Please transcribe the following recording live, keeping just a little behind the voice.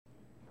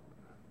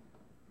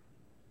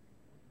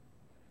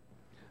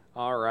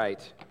All right.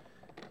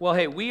 Well,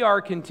 hey, we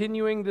are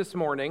continuing this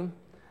morning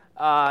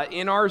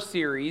in our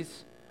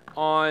series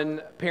on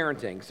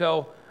parenting.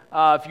 So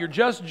if you're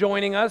just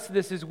joining us,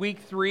 this is week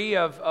 3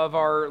 of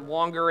our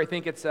longer, I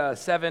think it's a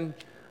 7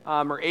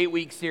 or 8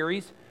 week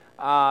series.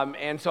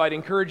 And so I'd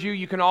encourage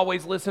you can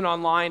always listen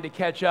online to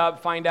catch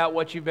up, find out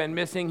what you've been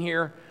missing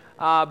here.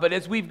 But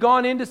as we've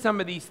gone into some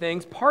of these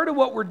things, part of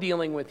what we're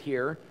dealing with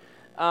here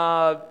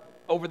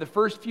over the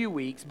first few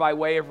weeks, by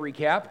way of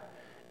recap,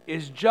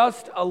 is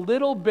just a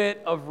little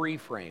bit of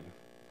reframe.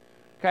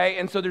 Okay,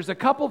 and so there's a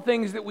couple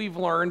things that we've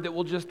learned that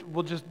we'll just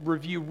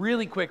review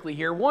really quickly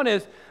here. One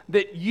is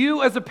that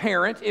you as a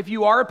parent, if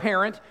you are a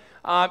parent,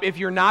 if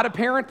you're not a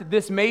parent,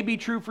 this may be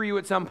true for you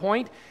at some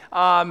point.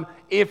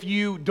 If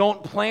you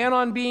don't plan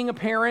on being a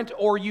parent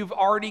or you've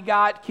already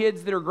got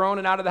kids that are grown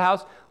and out of the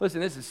house,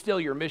 listen, this is still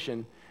your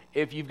mission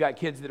if you've got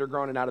kids that are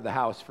grown and out of the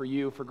house, for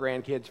you, for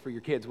grandkids, for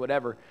your kids,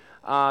 whatever.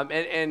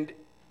 And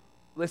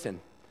listen,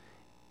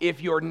 if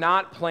you're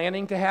not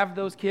planning to have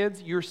those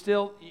kids,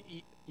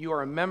 you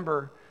are a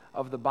member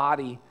of the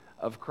body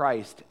of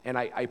Christ. And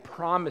I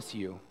promise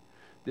you,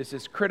 this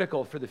is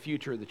critical for the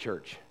future of the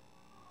church.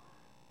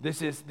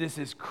 This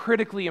is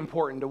critically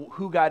important to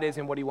who God is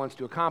and what He wants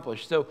to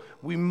accomplish. So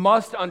we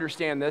must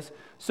understand this.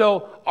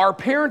 So our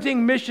parenting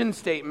mission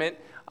statement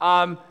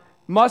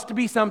must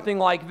be something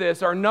like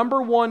this. Our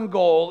number one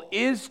goal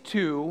is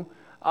to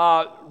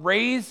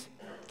raise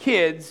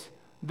kids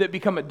that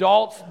become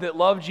adults that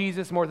love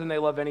Jesus more than they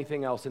love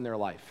anything else in their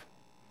life.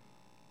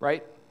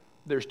 Right?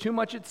 There's too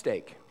much at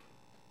stake.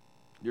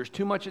 There's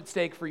too much at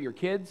stake for your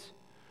kids.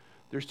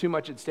 There's too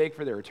much at stake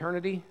for their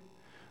eternity.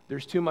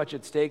 There's too much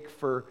at stake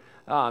for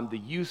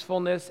the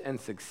usefulness and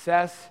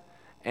success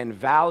and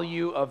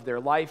value of their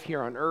life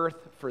here on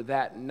earth for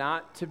that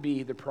not to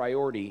be the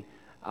priority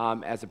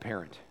as a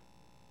parent.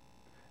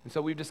 And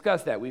so we've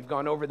discussed that. We've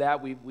gone over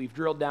that. We've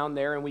drilled down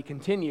there, and we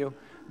continue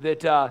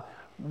that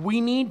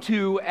we need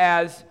to,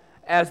 as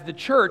the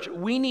church,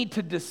 we need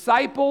to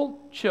disciple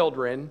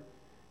children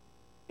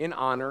in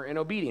honor and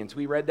obedience.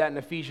 We read that in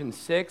Ephesians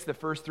 6, the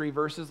first 3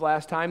 verses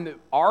last time, that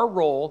our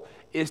role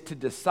is to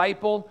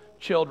disciple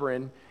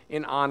children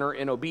in honor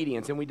and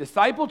obedience. And we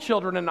disciple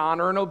children in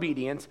honor and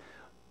obedience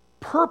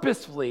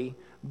purposefully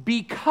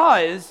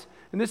because,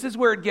 and this is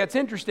where it gets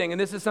interesting, and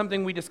this is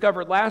something we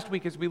discovered last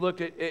week as we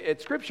looked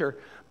at Scripture,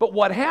 but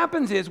what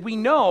happens is we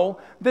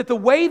know that the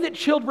way that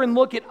children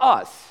look at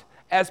us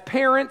as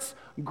parents,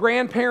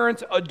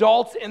 grandparents,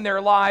 adults in their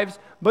lives,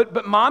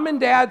 but mom and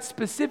dad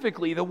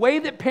specifically, the way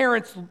that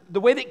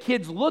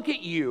kids look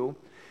at you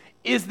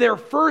is their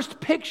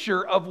first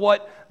picture of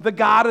what the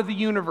God of the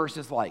universe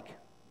is like.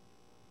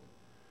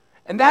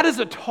 And that is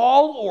a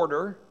tall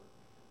order.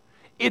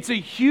 It's a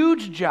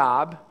huge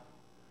job.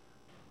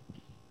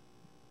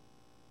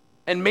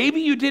 And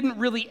maybe you didn't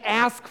really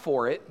ask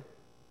for it,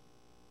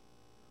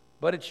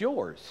 but it's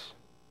yours.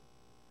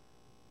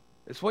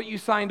 It's what you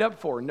signed up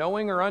for,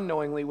 knowing or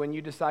unknowingly, when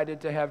you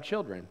decided to have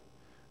children,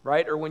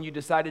 right? Or when you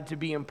decided to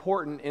be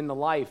important in the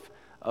life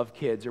of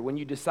kids, or when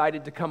you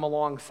decided to come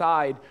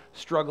alongside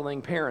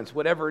struggling parents.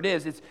 Whatever it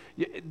is,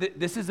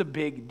 this is a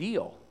big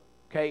deal,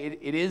 okay?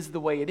 It is the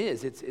way it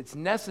is. It's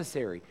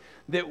necessary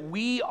that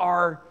we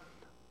are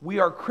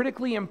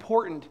critically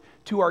important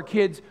to our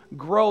kids'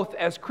 growth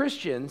as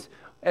Christians,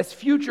 as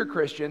future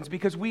Christians,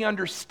 because we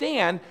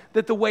understand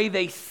that the way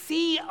they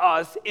see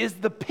us is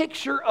the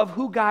picture of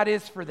who God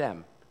is for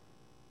them.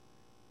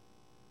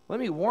 Let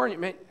me warn you,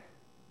 man,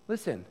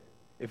 listen,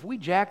 if we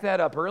jack that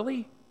up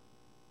early,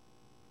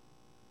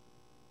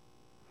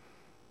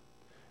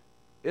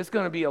 it's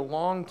going to be a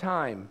long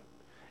time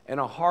and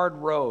a hard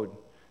road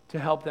to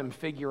help them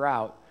figure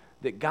out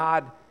that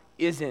God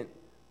isn't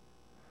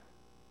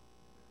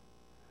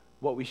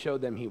what we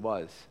showed them He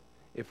was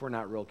if we're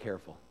not real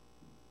careful.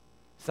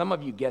 Some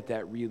of you get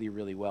that really,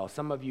 really well.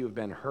 Some of you have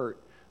been hurt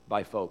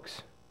by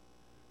folks.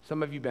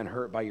 Some of you have been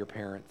hurt by your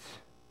parents.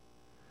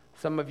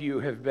 Some of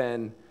you have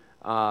been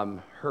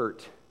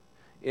hurt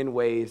in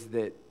ways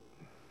that,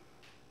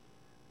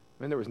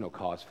 there was no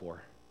cause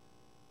for.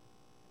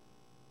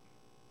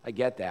 I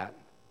get that,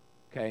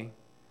 okay? And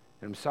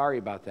I'm sorry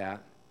about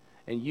that.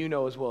 And you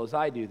know as well as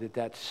I do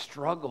that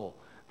struggle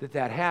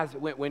that has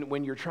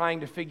when you're trying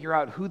to figure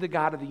out who the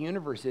God of the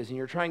universe is, and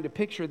you're trying to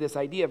picture this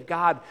idea of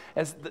God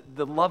as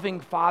the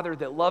loving Father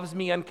that loves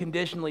me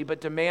unconditionally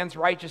but demands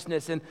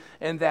righteousness,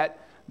 and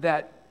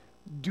that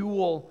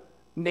dual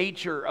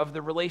nature of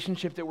the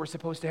relationship that we're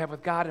supposed to have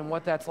with God and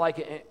what that's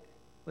like.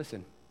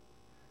 Listen,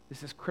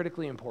 this is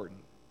critically important.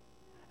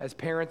 As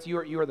parents,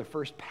 you are the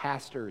first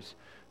pastors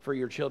for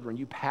your children.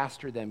 You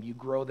pastor them, you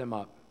grow them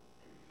up,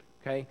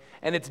 okay?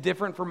 And it's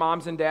different for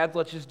moms and dads.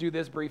 Let's just do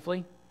this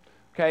briefly,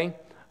 okay?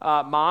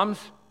 Moms,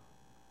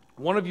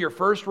 one of your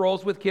first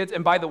roles with kids,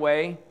 and by the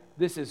way,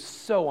 this is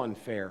so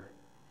unfair.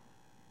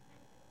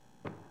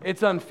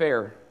 It's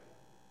unfair,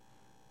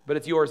 but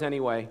it's yours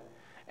anyway.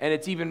 And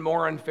it's even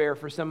more unfair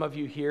for some of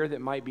you here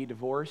that might be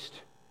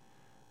divorced,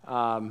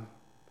 that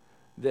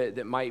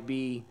might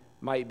be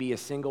a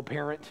single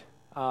parent,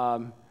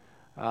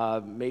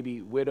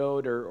 maybe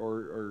widowed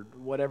or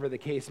whatever the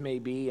case may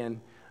be. And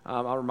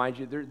I'll remind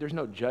you, there's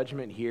no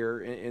judgment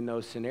here in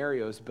those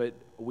scenarios, but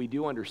we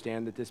do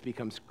understand that this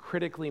becomes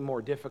critically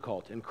more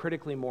difficult and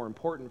critically more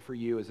important for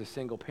you as a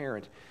single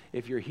parent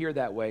if you're here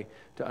that way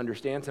to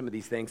understand some of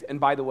these things. And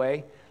by the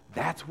way,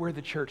 that's where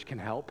the church can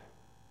help.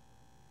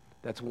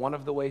 That's one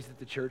of the ways that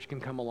the church can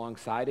come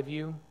alongside of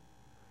you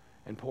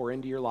and pour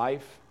into your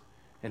life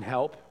and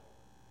help,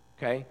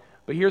 okay?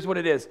 But here's what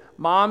it is.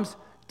 Moms,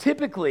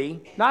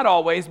 typically, not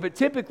always, but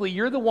typically,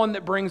 you're the one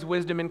that brings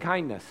wisdom and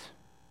kindness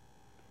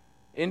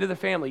into the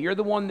family. You're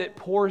the one that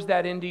pours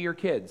that into your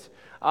kids.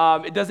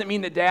 It doesn't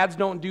mean that dads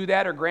don't do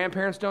that or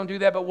grandparents don't do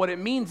that, but what it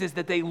means is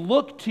that they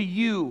look to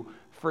you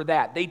for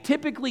that. They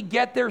typically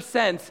get their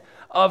sense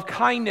of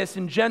kindness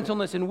and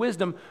gentleness and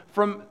wisdom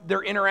from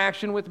their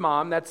interaction with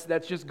mom. That's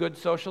just good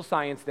social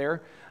science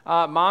there.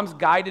 Moms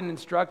guide and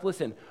instruct.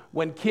 Listen,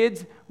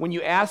 when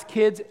you ask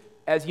kids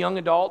as young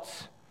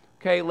adults,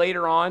 okay,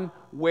 later on,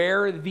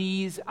 where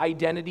these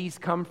identities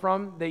come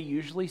from, they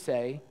usually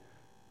say,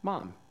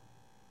 Mom.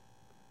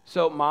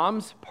 So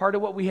moms, part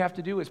of what we have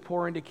to do is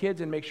pour into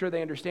kids and make sure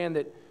they understand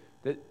that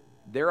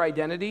their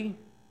identity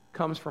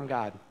comes from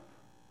God,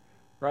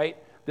 right?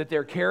 That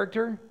their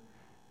character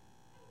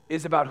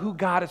is about who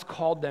God has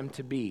called them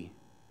to be.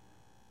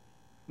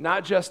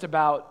 Not just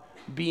about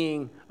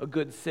being a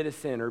good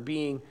citizen or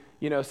being,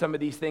 some of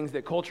these things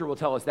that culture will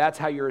tell us, that's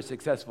how you're a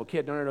successful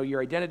kid. No.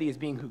 Your identity is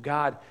being who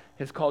God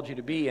has called you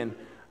to be. And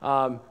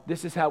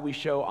this is how we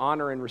show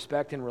honor and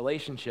respect in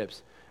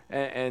relationships.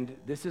 And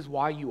this is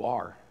why you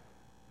are.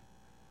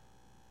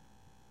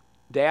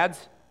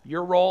 Dads,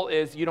 your role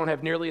is, you don't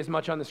have nearly as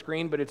much on the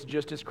screen, but it's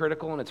just as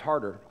critical and it's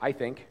harder, I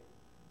think.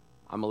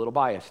 I'm a little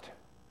biased,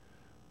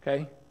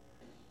 okay?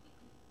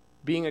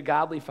 Being a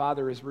godly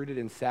father is rooted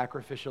in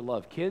sacrificial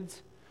love.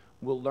 Kids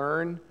will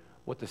learn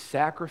what the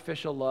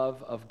sacrificial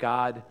love of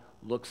God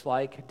looks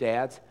like,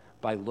 dads,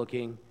 by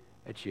looking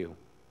at you.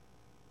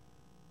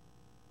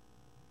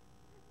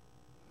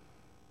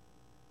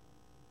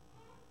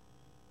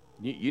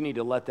 You need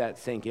to let that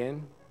sink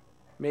in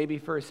maybe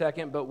for a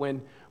second, but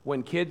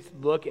when kids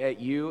look at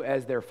you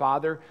as their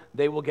father,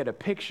 they will get a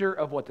picture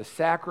of what the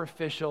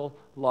sacrificial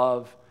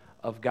love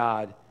of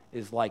God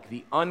is like.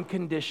 The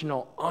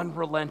unconditional,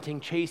 unrelenting,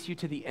 chase you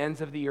to the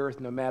ends of the earth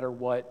no matter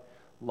what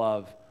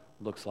love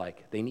looks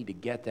like. They need to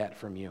get that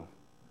from you.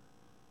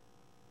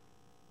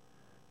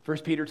 1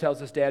 Peter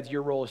tells us, dads,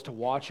 your role is to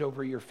watch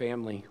over your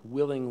family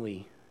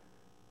willingly,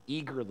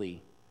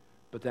 eagerly,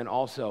 but then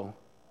also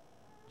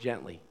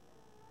gently,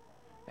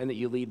 and that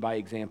you lead by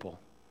example.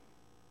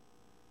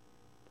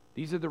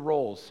 These are the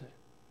roles.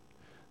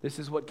 This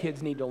is what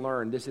kids need to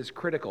learn. This is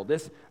critical.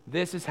 This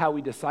is how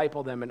we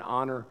disciple them in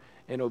honor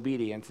and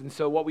obedience. And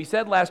so what we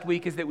said last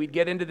week is that we'd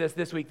get into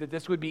this week, that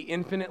this would be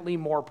infinitely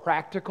more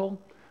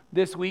practical.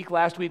 This week,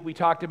 last week, we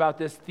talked about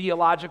this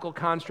theological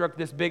construct,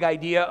 this big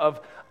idea of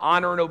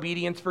honor and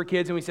obedience for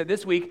kids. And we said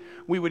this week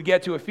we would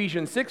get to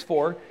Ephesians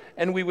 6:4,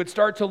 and we would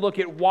start to look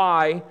at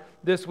why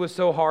this was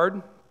so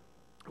hard,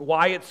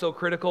 why it's so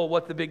critical,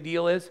 what the big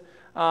deal is.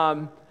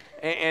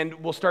 And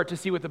we'll start to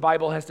see what the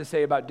Bible has to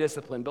say about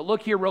discipline. But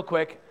look here real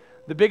quick.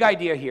 The big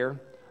idea here,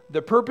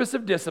 the purpose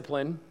of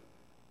discipline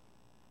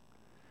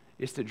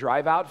is to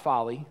drive out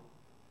folly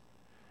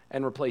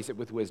and replace it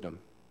with wisdom.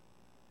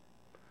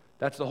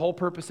 That's the whole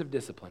purpose of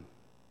discipline.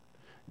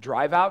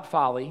 Drive out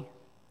folly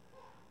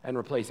and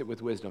replace it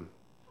with wisdom.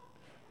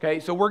 Okay,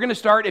 so we're going to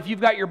start. If you've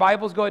got your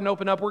Bibles, go ahead and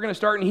open up. We're going to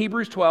start in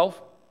Hebrews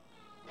 12.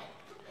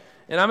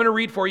 And I'm going to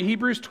read for you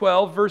Hebrews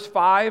 12, verse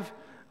 5,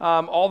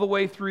 all the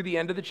way through the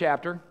end of the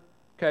chapter.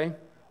 Okay?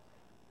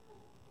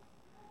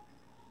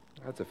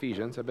 That's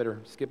Ephesians. I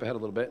better skip ahead a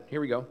little bit.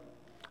 Here we go.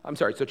 I'm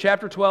sorry. So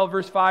chapter 12,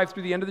 verse 5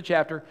 through the end of the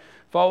chapter.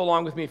 Follow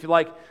along with me if you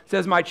like. It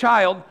says, my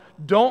child,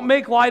 don't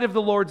make light of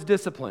the Lord's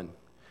discipline,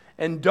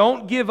 and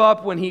don't give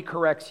up when he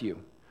corrects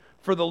you.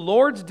 For the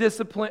Lord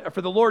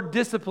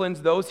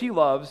disciplines those he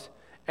loves,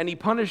 and he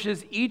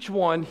punishes each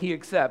one he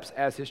accepts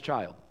as his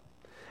child.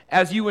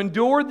 As you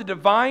endure the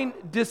divine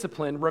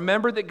discipline,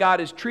 remember that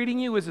God is treating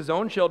you as his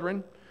own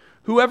children.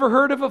 Whoever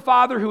heard of a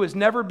father who has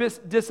never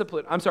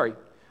disciplined? I'm sorry.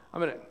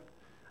 I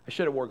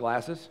should have wore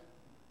glasses.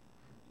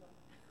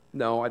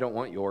 No, I don't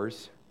want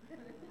yours.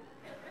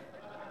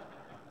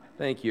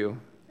 Thank you.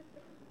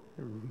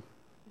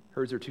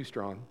 Hers are too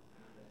strong.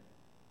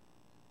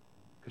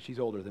 Because she's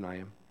older than I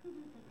am.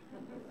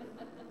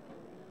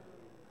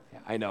 Yeah,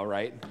 I know,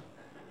 right?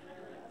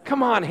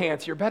 Come on,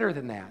 Hans, you're better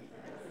than that.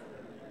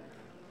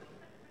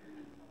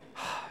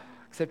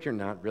 Except you're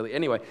not really.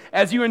 Anyway,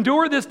 as you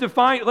endure this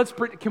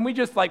can we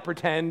just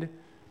pretend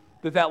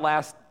that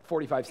last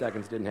 45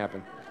 seconds didn't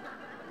happen?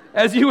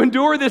 As you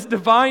endure this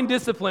divine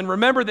discipline,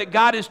 remember that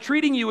God is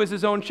treating you as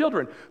his own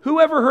children. Who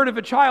ever heard of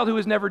a child who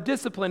is never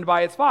disciplined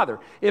by its father?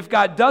 If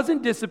God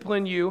doesn't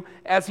discipline you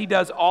as he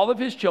does all of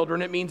his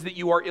children, it means that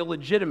you are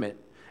illegitimate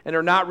and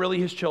are not really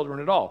his children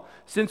at all.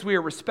 Since we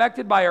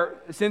respected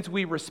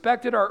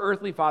our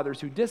earthly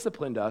fathers who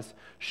disciplined us,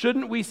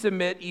 shouldn't we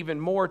submit even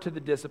more to the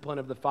discipline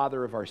of the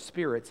Father of our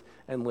spirits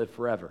and live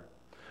forever?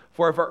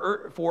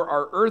 For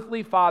our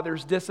earthly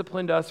fathers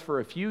disciplined us for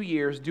a few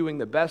years, doing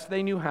the best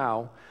they knew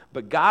how,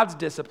 but God's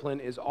discipline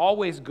is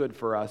always good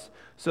for us,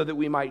 so that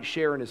we might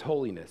share in his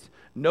holiness.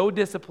 No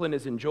discipline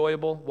is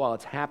enjoyable while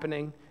it's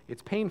happening.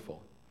 It's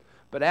painful.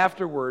 But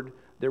afterward,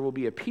 there will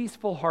be a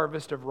peaceful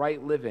harvest of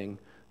right living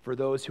for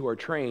those who are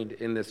trained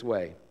in this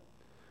way.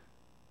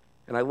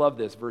 And I love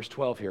this, verse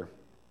 12 here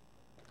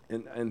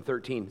and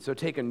 13. So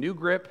take a new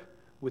grip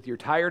with your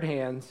tired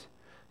hands,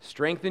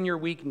 strengthen your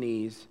weak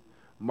knees,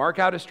 mark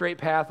out a straight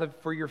path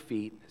for your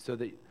feet, so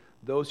that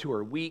those who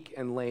are weak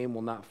and lame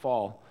will not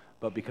fall,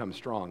 but become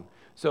strong.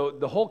 So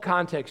the whole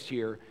context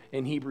here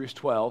in Hebrews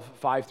 12,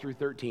 5 through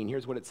 13,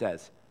 here's what it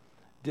says.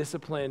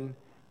 Discipline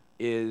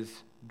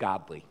is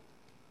godly.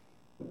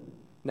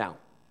 Now,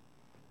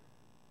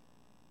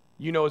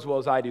 you know as well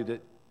as I do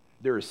that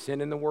there is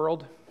sin in the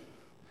world,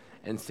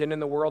 and sin in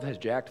the world has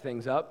jacked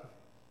things up.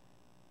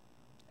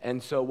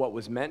 And so what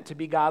was meant to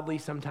be godly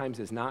sometimes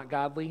is not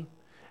godly.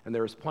 And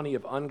there is plenty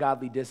of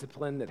ungodly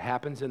discipline that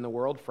happens in the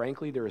world.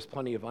 Frankly, there is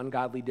plenty of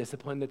ungodly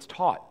discipline that's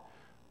taught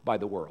by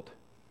the world.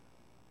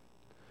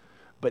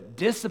 But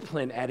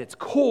discipline at its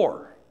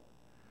core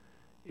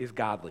is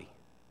godly.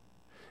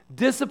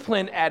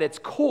 Discipline at its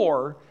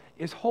core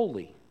is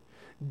holy.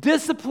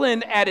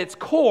 Discipline at its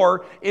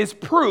core is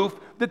proof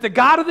that the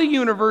God of the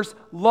universe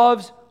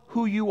loves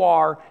who you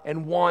are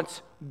and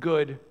wants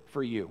good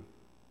for you.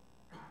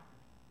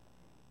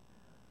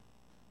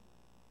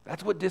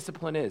 That's what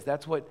discipline is.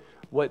 That's what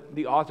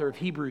the author of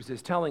Hebrews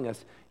is telling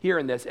us here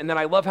in this. And then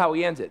I love how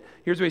he ends it.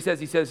 Here's what he says.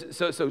 He says,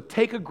 so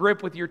take a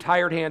grip with your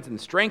tired hands and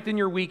strengthen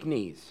your weak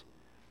knees.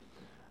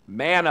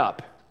 Man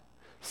up.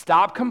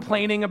 Stop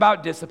complaining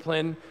about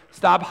discipline.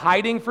 Stop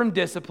hiding from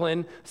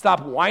discipline.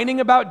 Stop whining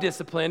about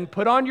discipline.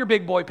 Put on your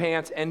big boy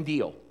pants and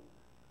deal.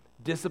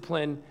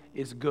 Discipline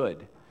is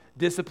good.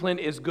 Discipline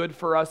is good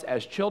for us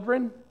as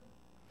children.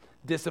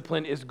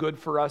 Discipline is good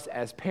for us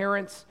as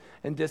parents.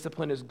 And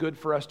discipline is good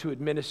for us to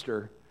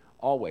administer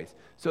always.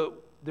 So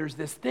there's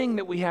this thing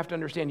that we have to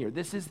understand here.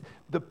 This is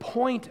the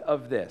point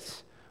of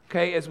this,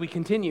 okay, as we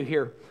continue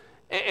here.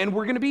 And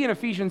we're going to be in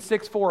Ephesians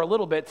 6:4 a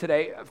little bit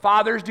today.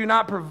 Fathers, do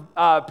not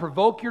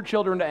provoke your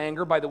children to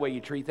anger by the way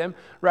you treat them.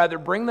 Rather,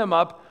 bring them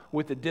up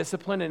with the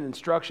discipline and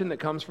instruction that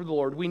comes from the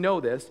Lord. We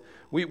know this.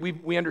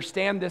 We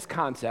understand this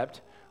concept,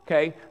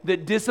 okay,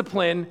 that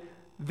discipline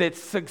that's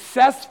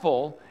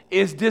successful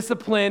is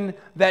discipline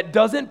that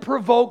doesn't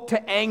provoke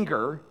to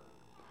anger,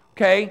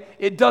 okay?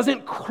 It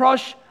doesn't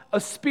crush a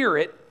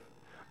spirit,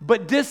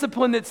 but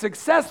discipline that's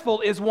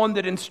successful is one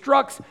that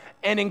instructs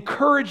and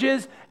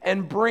encourages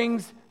and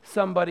brings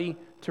somebody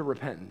to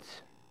repentance.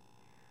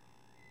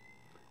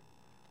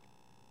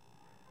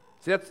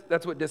 See,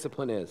 that's what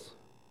discipline is.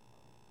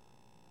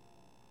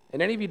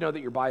 And any of you know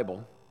that your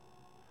Bible,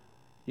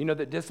 you know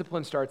that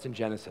discipline starts in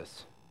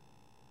Genesis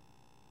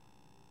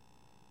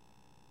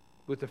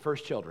with the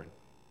first children.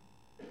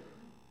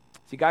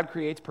 See, God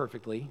creates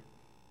perfectly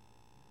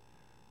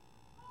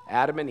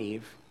Adam and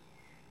Eve,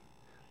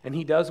 and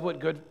he does what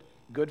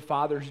good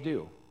fathers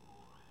do.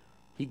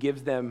 He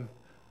gives them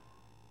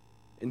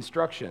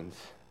instructions.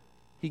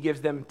 He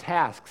gives them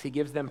tasks. He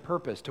gives them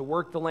purpose to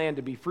work the land,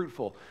 to be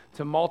fruitful,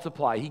 to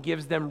multiply. He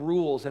gives them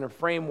rules and a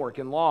framework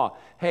and law.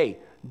 Hey,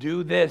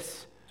 do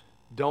this.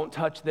 Don't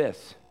touch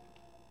this.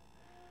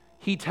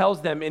 He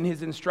tells them in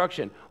his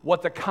instruction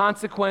what the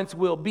consequence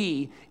will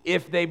be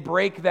if they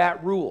break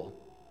that rule.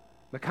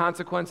 The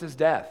consequence is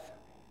death.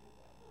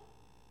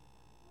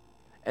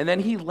 And then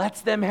he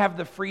lets them have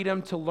the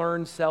freedom to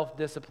learn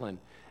self-discipline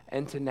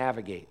and to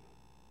navigate.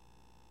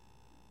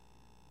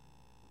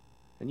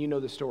 And you know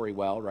the story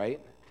well, right?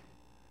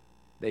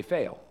 They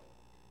fail.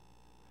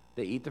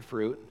 They eat the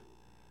fruit.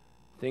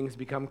 Things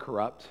become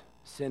corrupt.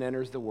 Sin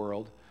enters the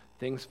world.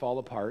 Things fall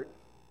apart.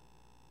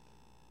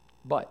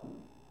 But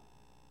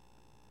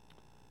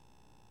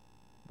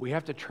we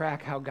have to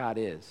track how God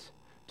is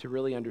to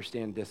really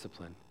understand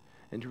discipline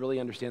and to really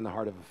understand the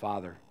heart of a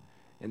father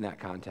in that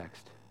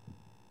context.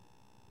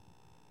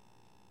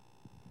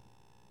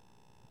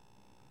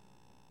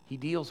 He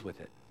deals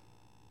with it.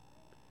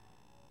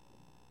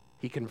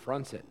 He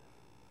confronts it.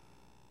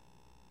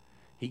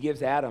 He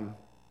gives Adam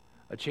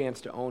a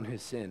chance to own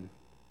his sin.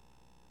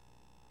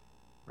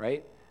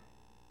 Right?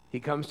 He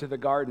comes to the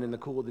garden in the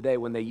cool of the day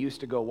when they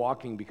used to go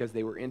walking because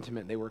they were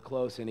intimate, they were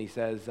close, and he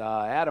says,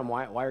 Adam,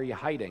 why are you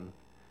hiding?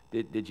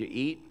 Did you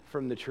eat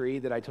from the tree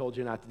that I told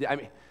you not to do? I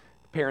mean,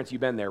 parents,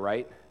 you've been there,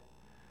 right?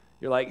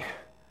 You're like,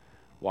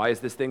 why is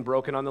this thing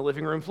broken on the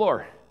living room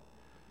floor?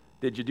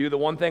 Did you do the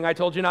one thing I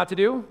told you not to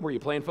do? Were you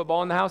playing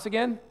football in the house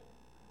again?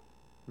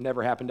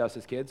 Never happened to us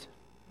as kids.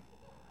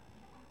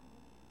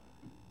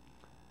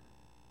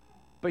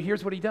 But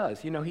here's what he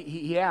does. You know,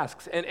 he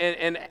asks,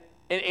 and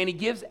he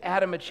gives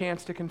Adam a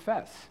chance to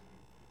confess.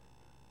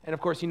 And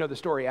of course, you know the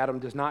story. Adam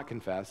does not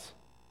confess.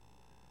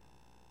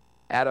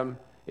 Adam,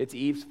 it's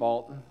Eve's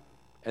fault.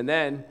 And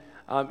then,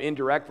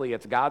 indirectly,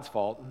 it's God's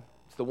fault.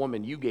 It's the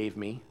woman you gave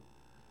me.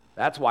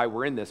 That's why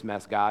we're in this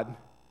mess, God.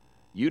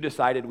 You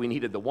decided we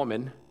needed the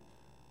woman.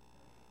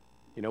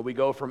 You know, we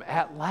go from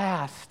at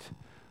last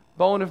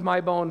bone of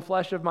my bone,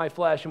 flesh of my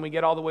flesh, and we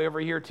get all the way over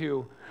here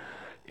to,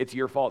 it's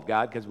your fault,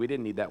 God, because we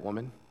didn't need that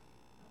woman.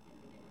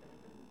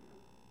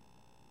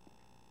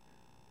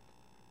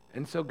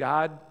 And so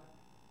God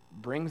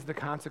brings the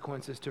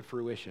consequences to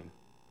fruition.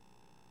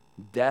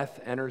 Death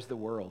enters the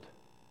world.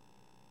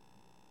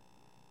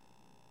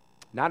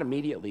 Not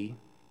immediately,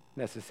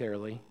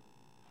 necessarily,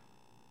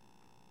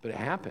 but it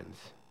happens.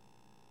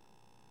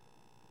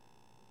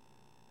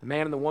 The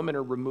man and the woman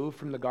are removed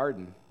from the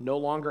garden, no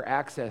longer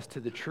access to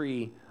the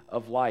tree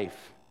of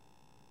life.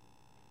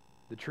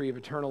 The tree of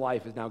eternal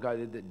life is now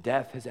God.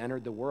 Death has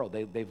entered the world.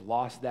 They've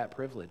lost that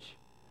privilege.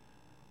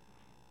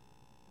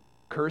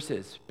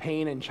 Curses,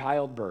 pain and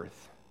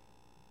childbirth.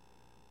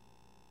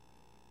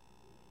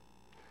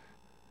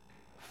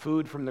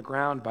 Food from the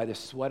ground by the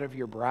sweat of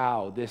your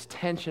brow. This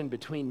tension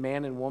between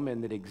man and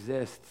woman that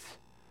exists.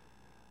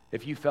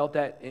 If you felt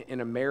that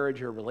in a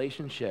marriage or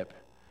relationship,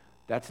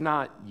 that's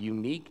not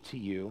unique to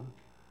you.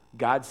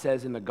 God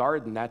says in the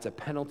garden that's a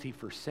penalty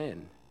for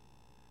sin.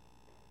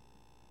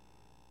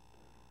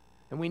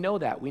 And we know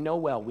that. We know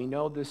well. We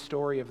know the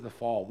story of the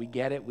fall. We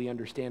get it. We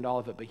understand all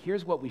of it. But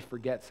here's what we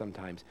forget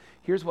sometimes.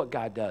 Here's what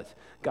God does.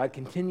 God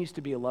continues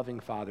to be a loving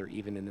Father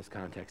even in this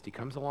context. He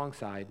comes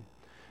alongside,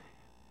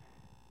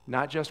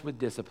 not just with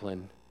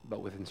discipline,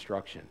 but with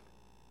instruction.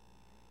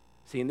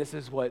 See, and this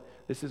is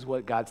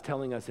what God's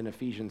telling us in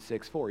Ephesians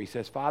 6:4. He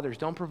says, fathers,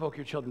 don't provoke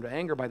your children to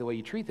anger by the way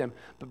you treat them,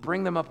 but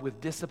bring them up with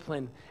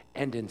discipline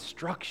and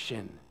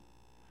instruction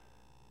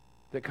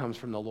that comes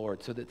from the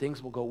Lord, so that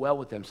things will go well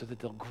with them, so that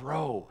they'll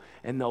grow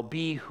and they'll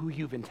be who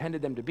you've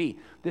intended them to be.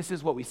 This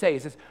is what we say. He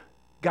says,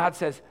 God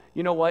says,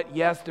 you know what?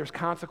 Yes, there's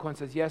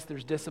consequences. Yes,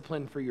 there's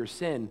discipline for your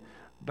sin,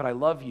 but I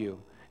love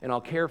you and I'll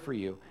care for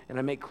you and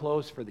I make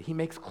clothes for them. He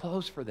makes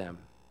clothes for them.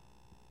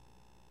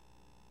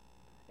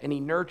 And he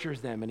nurtures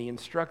them and he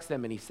instructs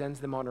them and he sends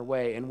them on their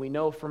way. And we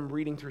know from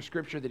reading through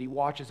Scripture that he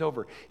watches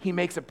over. He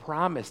makes a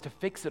promise to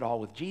fix it all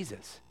with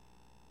Jesus.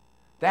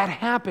 That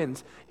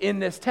happens in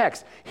this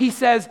text. He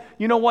says,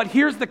 you know what,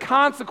 here's the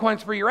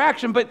consequence for your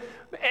action,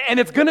 and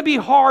it's going to be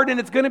hard, and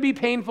it's going to be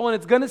painful, and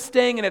it's going to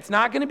sting, and it's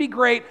not going to be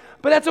great,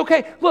 but that's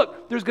okay.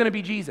 Look, there's going to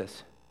be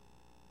Jesus.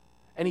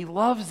 And he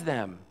loves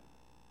them.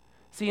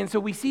 See, and so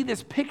we see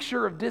this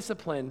picture of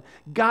discipline.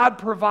 God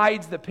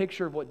provides the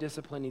picture of what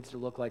discipline needs to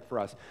look like for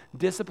us.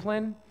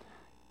 Discipline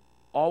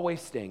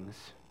always stings.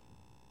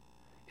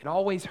 It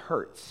always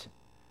hurts.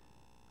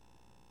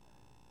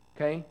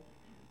 Okay?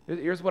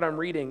 Here's what I'm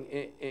reading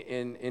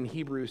in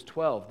Hebrews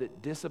 12,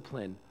 that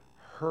discipline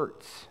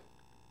hurts,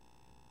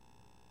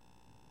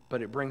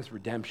 but it brings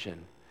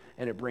redemption,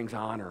 and it brings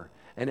honor,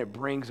 and it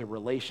brings a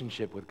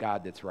relationship with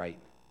God that's right.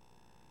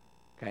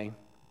 Okay?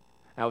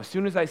 Now, as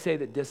soon as I say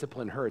that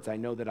discipline hurts, I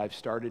know that I've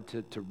started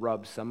to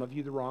rub some of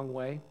you the wrong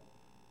way.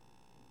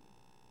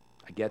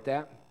 I get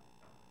that.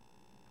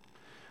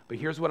 But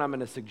here's what I'm going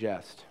to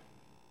suggest.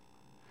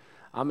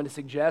 I'm going to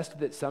suggest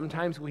that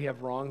sometimes we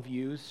have wrong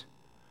views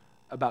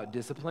about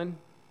discipline,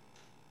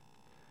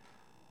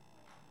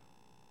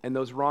 and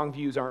those wrong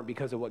views aren't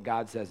because of what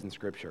God says in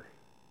Scripture.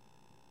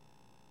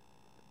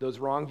 Those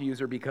wrong views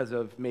are because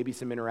of maybe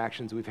some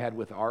interactions we've had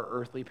with our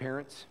earthly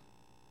parents,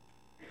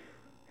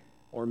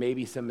 or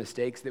maybe some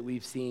mistakes that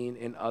we've seen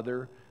in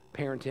other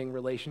parenting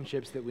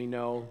relationships that we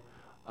know,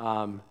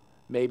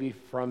 maybe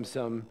from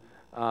some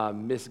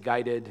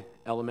misguided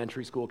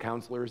elementary school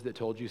counselors that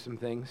told you some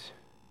things.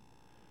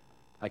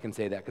 I can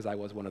say that because I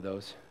was one of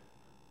those.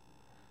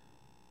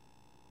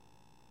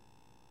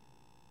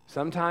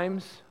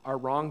 Sometimes our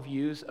wrong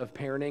views of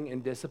parenting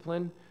and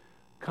discipline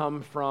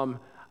come from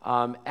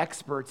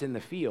experts in the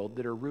field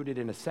that are rooted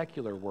in a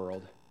secular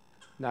world,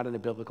 not in a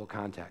biblical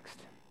context.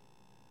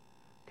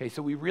 Okay,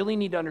 so we really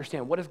need to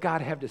understand, what does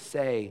God have to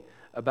say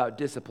about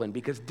discipline?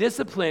 Because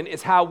discipline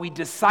is how we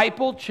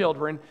disciple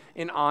children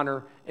in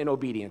honor and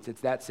obedience.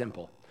 It's that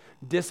simple.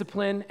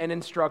 Discipline and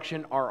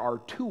instruction are our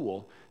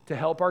tool to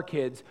help our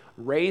kids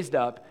raised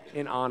up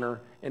in honor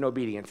and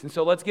obedience. And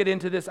so let's get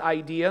into this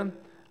idea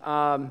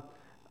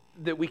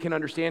that we can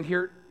understand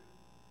here.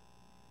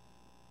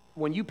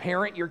 When you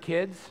parent your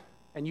kids,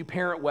 and you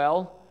parent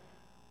well,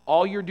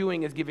 all you're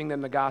doing is giving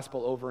them the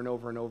gospel over and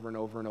over and over and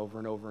over and over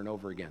and over and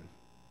over again.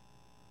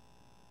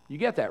 You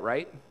get that,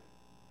 right?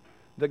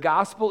 The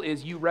gospel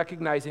is you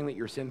recognizing that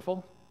you're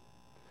sinful,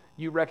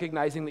 you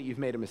recognizing that you've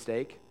made a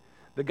mistake.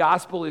 The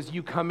gospel is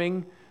you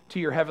coming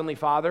to your Heavenly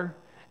Father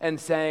and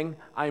saying,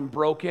 I'm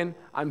broken,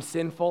 I'm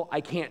sinful,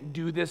 I can't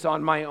do this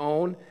on my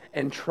own,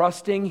 and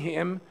trusting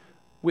Him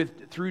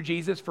through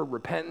Jesus for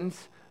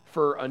repentance,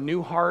 for a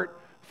new heart,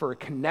 for a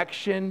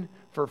connection,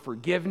 for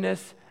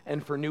forgiveness,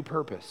 and for new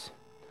purpose.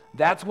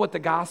 That's what the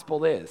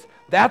gospel is.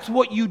 That's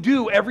what you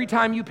do every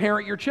time you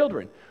parent your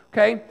children,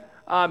 okay?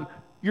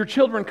 Your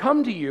children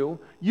come to you,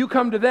 you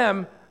come to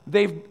them,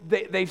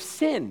 they've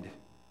sinned.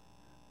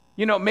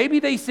 You know, maybe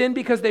they sinned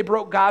because they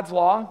broke God's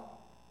law.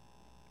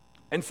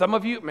 And some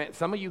of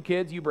you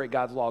kids, you break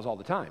God's laws all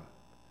the time.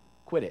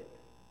 Quit it.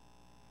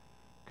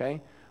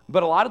 Okay?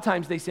 But a lot of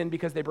times they sin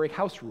because they break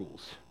house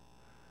rules.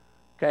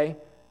 Okay?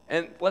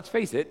 And let's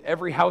face it,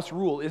 every house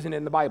rule isn't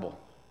in the Bible.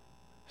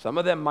 Some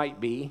of them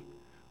might be,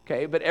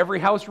 okay? But every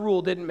house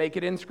rule didn't make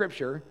it in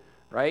Scripture,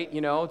 right?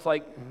 You know, it's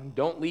like,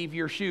 don't leave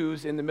your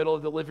shoes in the middle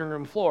of the living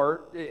room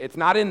floor. It's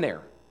not in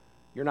there.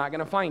 You're not going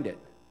to find it,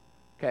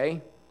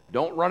 okay?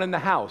 Don't run in the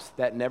house.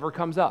 That never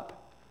comes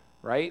up,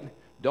 right?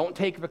 Don't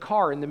take the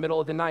car in the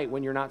middle of the night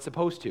when you're not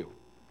supposed to.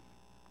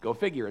 Go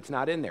figure, it's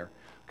not in there,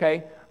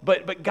 okay?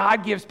 But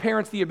God gives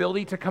parents the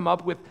ability to come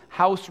up with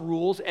house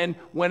rules, and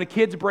when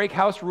kids break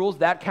house rules,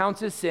 that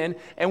counts as sin,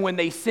 and when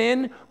they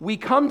sin, we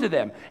come to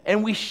them,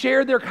 and we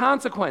share their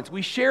consequence.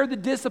 We share the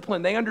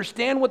discipline. They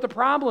understand what the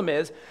problem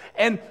is,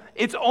 and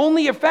it's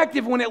only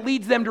effective when it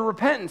leads them to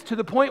repentance, to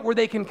the point where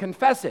they can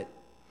confess it.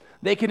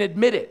 They can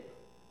admit it.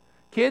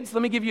 Kids,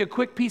 let me give you a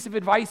quick piece of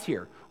advice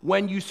here.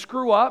 When you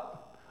screw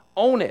up,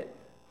 own it.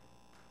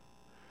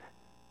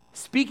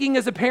 Speaking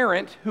as a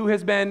parent who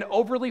has been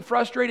overly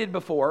frustrated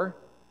before,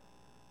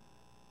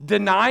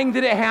 denying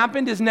that it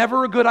happened is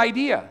never a good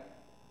idea.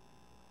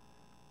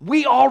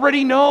 We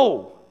already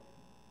know.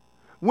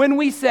 When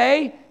we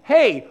say,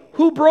 hey,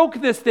 who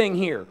broke this thing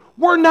here?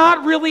 We're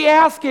not really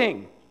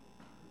asking.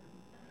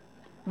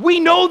 We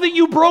know that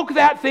you broke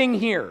that thing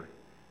here.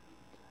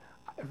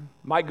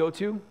 My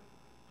go-to,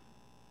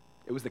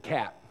 it was the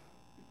cat.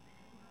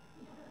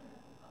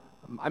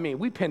 I mean,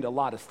 we pinned a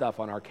lot of stuff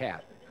on our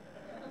cat.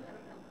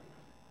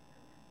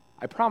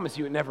 I promise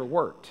you it never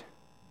worked.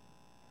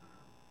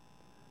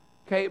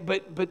 Okay,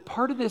 but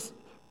part of this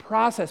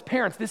process,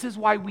 parents, this is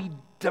why we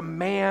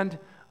demand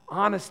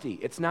honesty.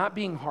 It's not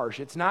being harsh.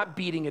 It's not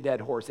beating a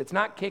dead horse. It's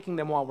not kicking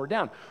them while we're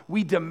down.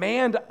 We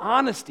demand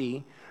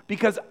honesty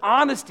because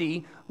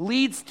honesty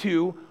leads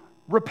to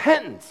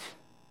repentance.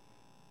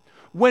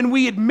 When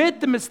we admit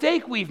the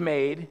mistake we've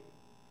made,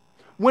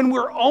 when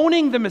we're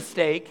owning the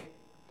mistake,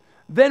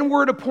 then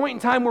we're at a point in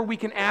time where we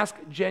can ask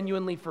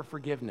genuinely for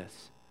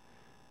forgiveness.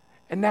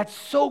 And that's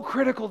so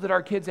critical that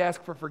our kids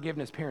ask for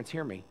forgiveness. Parents,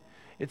 hear me.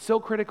 It's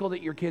so critical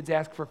that your kids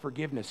ask for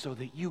forgiveness so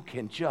that you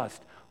can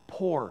just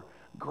pour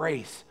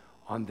grace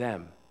on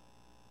them.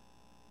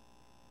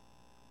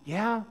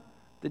 Yeah,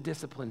 the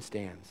discipline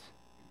stands.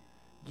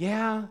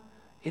 Yeah,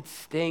 it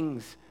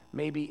stings.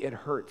 Maybe it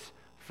hurts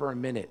for a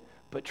minute.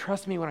 But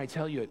trust me when I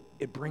tell you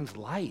it brings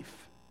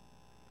life.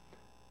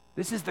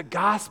 This is the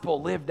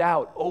gospel lived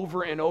out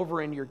over and over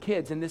in your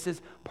kids, and this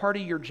is part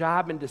of your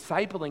job in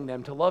discipling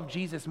them to love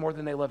Jesus more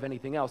than they love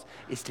anything else,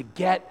 is to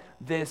get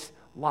this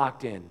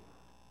locked in.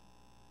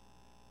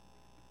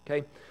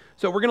 Okay?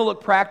 So we're going to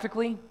look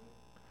practically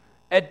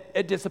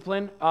at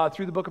discipline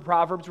through the book of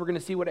Proverbs. We're going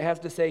to see what it has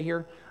to say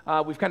here.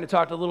 We've kind of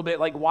talked a little bit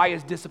like, why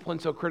is discipline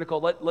so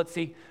critical? Let's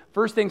see.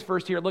 First things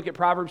first here, look at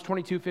Proverbs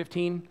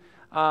 22:15.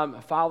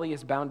 Folly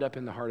is bound up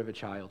in the heart of a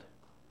child.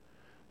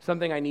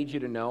 Something I need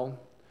you to know,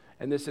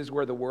 and this is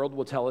where the world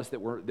will tell us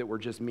that we're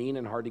just mean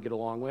and hard to get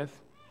along with.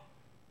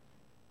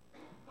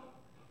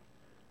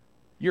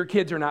 Your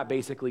kids are not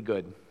basically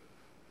good.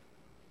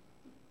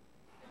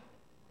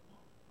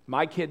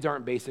 My kids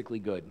aren't basically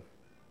good.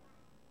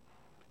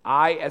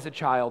 I, as a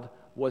child,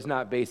 was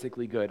not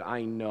basically good.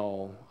 I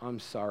know. I'm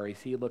sorry.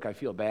 See, look, I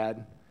feel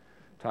bad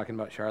talking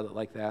about Charlotte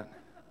like that.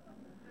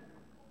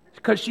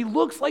 Because she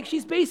looks like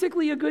she's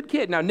basically a good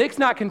kid. Now, Nick's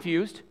not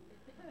confused.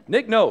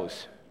 Nick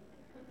knows.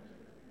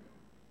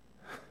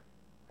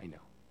 I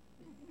know.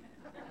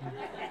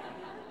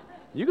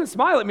 You can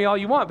smile at me all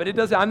you want,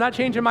 but I'm not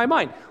changing my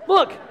mind.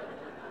 Look,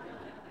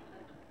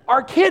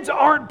 our kids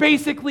aren't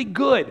basically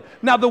good.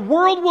 Now, the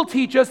world will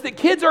teach us that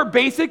kids are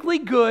basically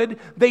good.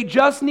 They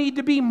just need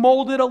to be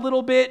molded a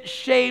little bit,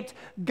 shaped,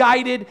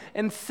 guided,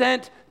 and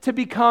sent to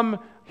become,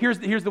 here's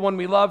the one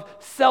we love,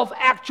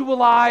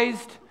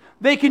 self-actualized.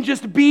 They can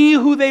just be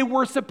who they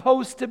were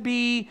supposed to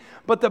be.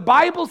 But the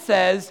Bible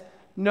says,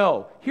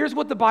 no. Here's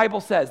what the Bible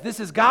says. This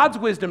is God's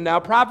wisdom now.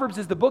 Proverbs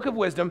is the book of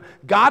wisdom.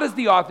 God is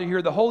the author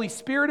here. The Holy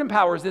Spirit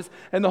empowers this.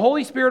 And the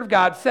Holy Spirit of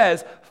God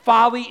says,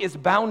 folly is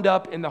bound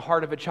up in the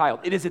heart of a child.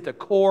 It is at the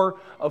core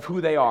of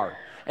who they are.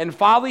 And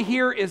folly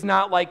here is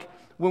not like,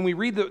 when we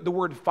read the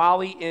word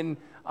folly in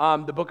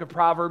the book of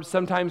Proverbs,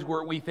 sometimes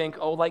we think,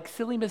 oh, like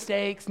silly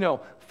mistakes.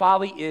 No,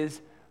 folly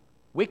is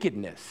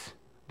wickedness.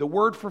 The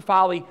word for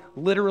folly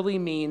literally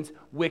means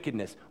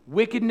wickedness.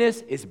 Wickedness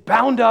is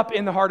bound up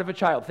in the heart of a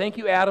child. Thank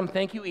you, Adam.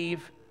 Thank you,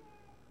 Eve.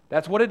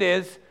 That's what it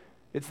is.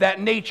 It's that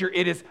nature.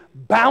 It is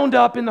bound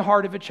up in the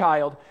heart of a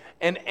child.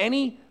 And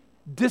any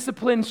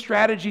discipline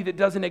strategy that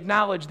doesn't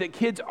acknowledge that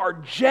kids are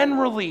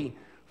generally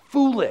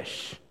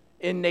foolish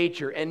in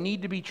nature and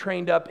need to be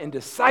trained up and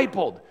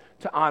discipled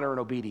to honor and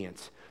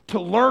obedience, to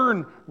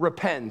learn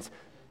repentance.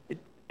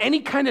 Any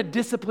kind of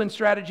discipline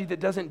strategy that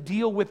doesn't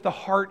deal with the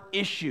heart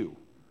issue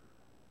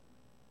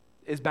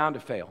is bound to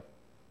fail.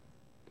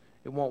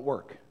 It won't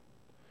work.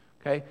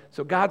 Okay?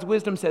 So God's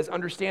wisdom says,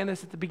 understand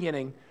this at the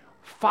beginning.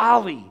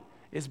 Folly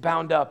is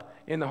bound up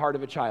in the heart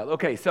of a child.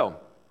 Okay, so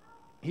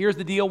here's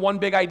the deal. One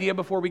big idea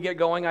before we get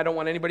going. I don't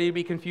want anybody to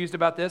be confused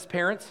about this,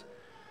 parents.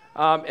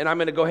 And I'm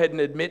going to go ahead and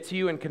admit to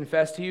you and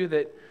confess to you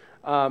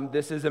that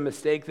this is a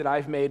mistake that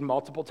I've made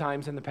multiple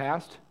times in the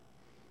past.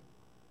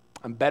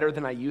 I'm better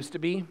than I used to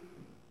be.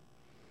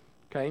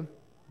 Okay?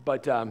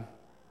 But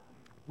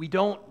We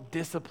don't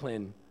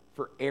discipline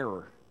for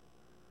error.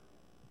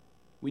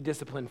 We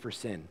discipline for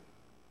sin.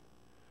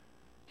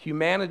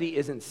 Humanity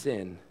isn't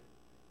sin.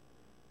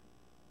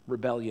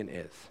 Rebellion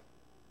is.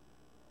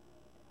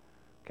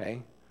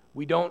 Okay?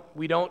 We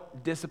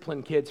don't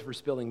discipline kids for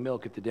spilling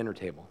milk at the dinner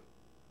table.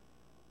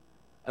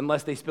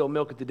 Unless they spill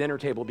milk at the dinner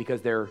table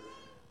because they're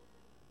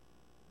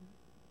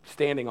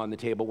standing on the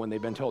table when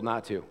they've been told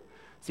not to.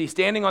 See,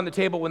 standing on the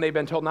table when they've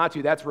been told not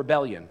to, that's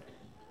rebellion.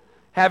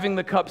 Having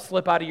the cup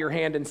slip out of your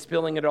hand and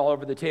spilling it all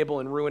over the table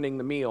and ruining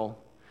the meal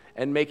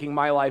and making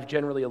my life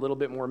generally a little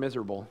bit more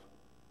miserable.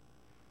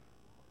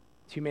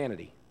 It's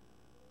humanity.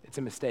 It's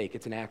a mistake.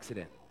 It's an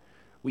accident.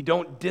 We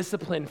don't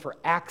discipline for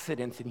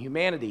accidents in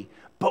humanity,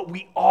 but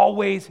we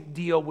always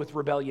deal with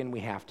rebellion. We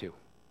have to.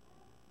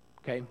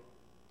 Okay?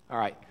 All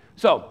right.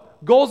 So,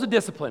 goals of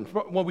discipline.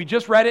 When we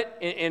just read it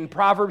in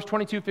Proverbs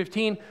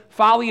 22:15,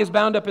 folly is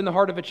bound up in the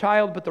heart of a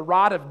child, but the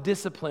rod of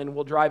discipline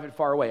will drive it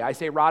far away. I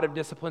say rod of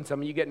discipline.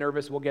 Some of you get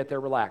nervous. We'll get there.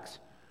 Relax.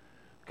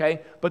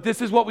 Okay? But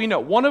this is what we know.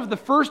 One of the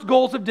first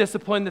goals of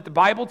discipline that the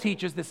Bible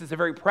teaches, this is a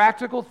very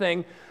practical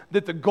thing,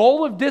 that the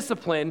goal of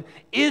discipline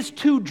is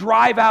to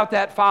drive out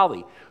that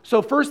folly.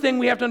 So first thing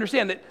we have to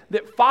understand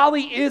that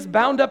folly is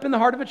bound up in the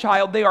heart of a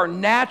child. They are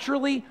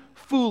naturally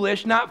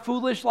foolish, not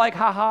foolish like,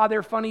 haha,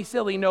 they're funny,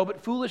 silly, no,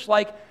 but foolish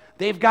like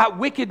they've got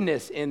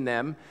wickedness in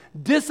them.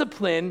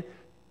 Discipline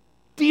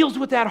deals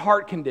with that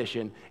heart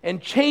condition and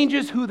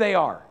changes who they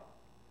are.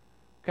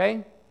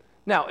 Okay?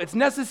 Now, it's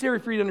necessary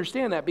for you to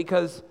understand that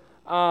because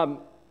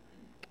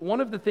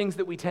one of the things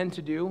that we tend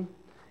to do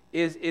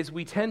is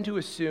we tend to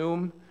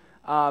assume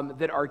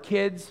that our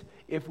kids,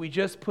 if we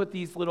just put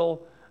these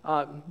little,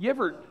 you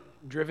ever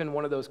driven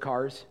one of those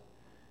cars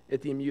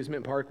at the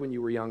amusement park when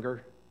you were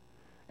younger?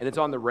 And it's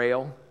on the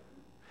rail,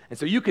 and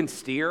so you can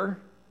steer,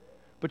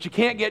 but you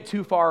can't get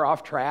too far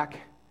off track,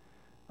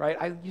 right?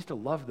 I used to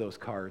love those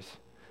cars.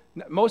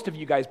 Most of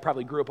you guys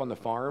probably grew up on the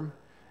farm,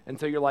 and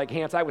so you're like,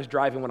 Hans, I was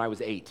driving when I was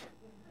 8.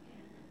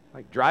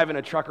 Like driving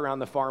a truck around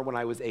the farm when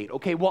I was 8.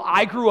 Okay, well,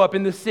 I grew up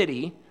in the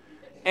city,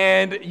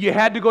 and you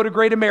had to go to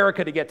Great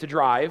America to get to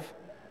drive,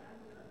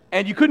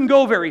 and you couldn't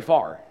go very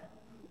far.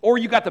 Or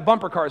you got the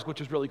bumper cars,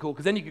 which was really cool,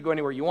 because then you could go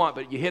anywhere you want,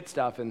 but you hit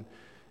stuff, and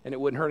it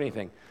wouldn't hurt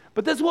anything.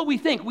 But that's what we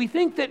think. We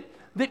think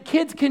that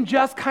kids can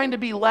just kind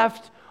of be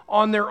left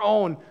on their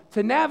own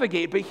to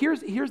navigate. But here's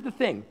the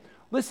thing.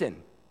 Listen,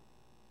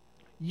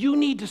 you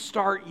need to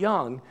start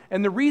young.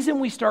 And the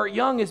reason we start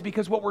young is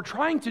because what we're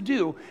trying to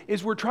do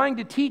is we're trying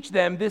to teach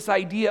them this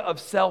idea of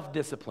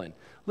self-discipline.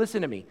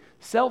 Listen to me.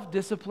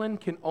 Self-discipline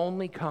can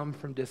only come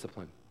from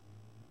discipline.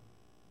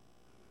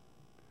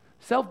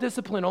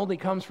 Self-discipline only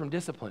comes from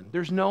discipline.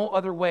 There's no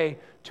other way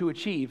to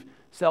achieve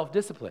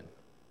self-discipline.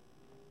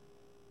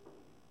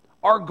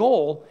 Our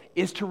goal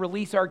is to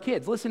release our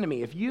kids. Listen to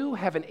me. If you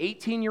have an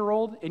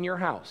 18-year-old in your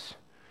house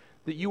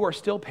that you are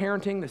still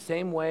parenting the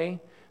same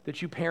way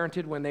that you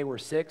parented when they were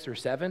 6 or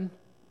 7,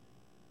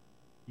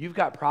 you've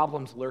got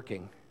problems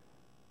lurking.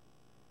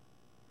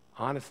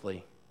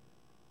 Honestly.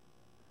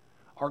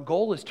 Our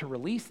goal is to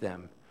release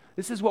them.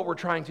 This is what we're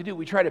trying to do.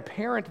 We try to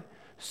parent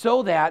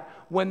so that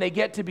when they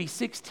get to be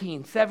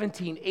 16,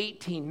 17,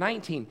 18,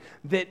 19,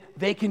 that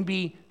they can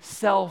be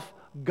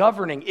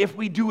self-governing. If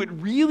we do it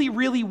really,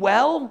 really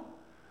well,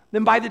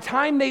 then by the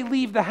time they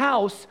leave the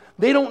house,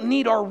 they don't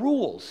need our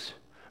rules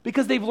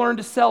because they've learned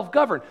to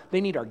self-govern.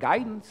 They need our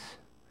guidance.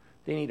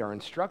 They need our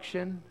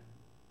instruction.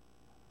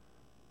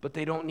 But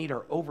they don't need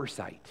our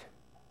oversight.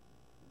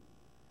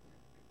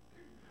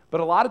 But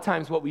a lot of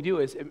times what we do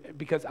is,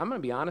 because I'm going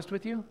to be honest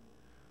with you,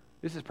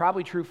 this is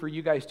probably true for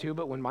you guys too,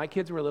 but when my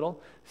kids were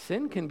little,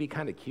 sin can be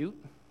kind of cute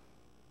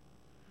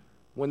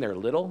when they're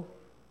little.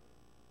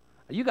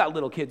 You got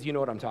little kids, you know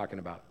what I'm talking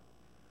about.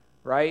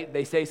 Right?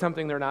 They say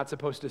something they're not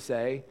supposed to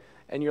say,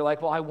 and you're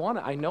like, well,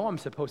 I know I'm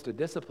supposed to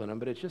discipline them,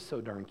 but it's just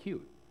so darn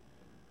cute.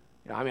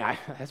 You know,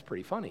 that's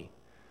pretty funny.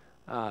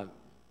 But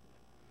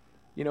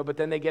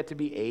then they get to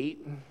be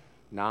 8,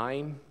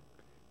 9,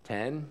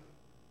 10.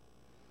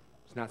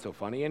 It's not so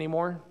funny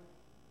anymore.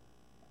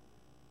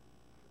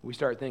 We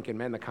start thinking,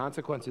 man, the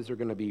consequences are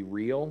going to be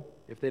real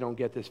if they don't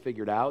get this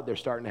figured out. They're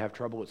starting to have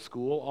trouble at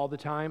school all the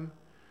time.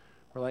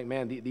 We're like,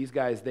 man, these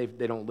guys, they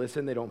don't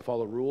listen, they don't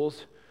follow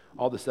rules.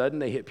 All of a sudden,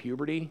 they hit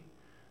puberty.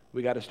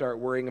 We got to start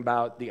worrying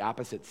about the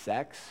opposite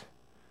sex.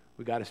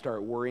 We got to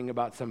start worrying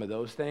about some of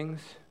those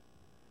things.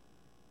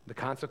 The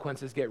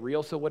consequences get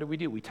real, so what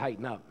do? We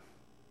tighten up.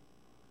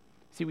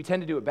 See, we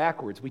tend to do it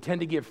backwards. We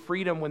tend to give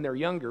freedom when they're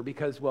younger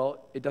because,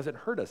 well, it doesn't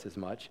hurt us as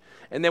much.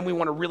 And then we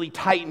want to really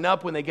tighten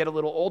up when they get a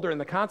little older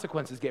and the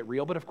consequences get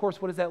real. But of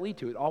course, what does that lead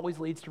to? It always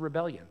leads to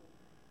rebellion.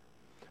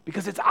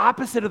 Because it's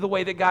opposite of the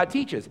way that God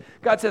teaches.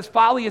 God says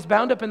folly is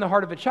bound up in the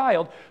heart of a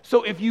child.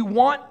 So if you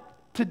want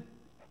to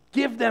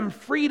give them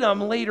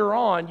freedom later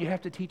on, you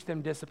have to teach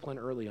them discipline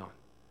early on.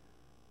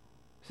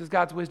 This is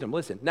God's wisdom.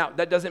 Listen, now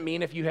that doesn't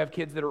mean if you have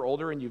kids that are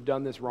older and you've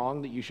done this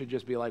wrong that you should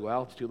just be like,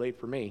 well, it's too late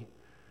for me.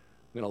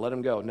 I'm going to let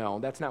them go. No,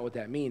 that's not what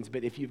that means.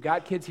 But if you've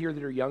got kids here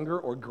that are younger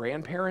or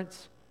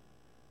grandparents,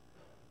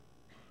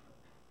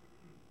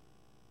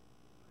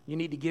 you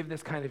need to give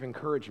this kind of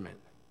encouragement.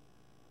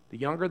 The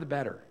younger, the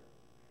better.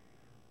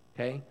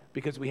 Okay?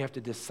 Because we have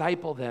to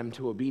disciple them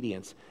to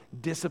obedience.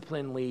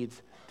 Discipline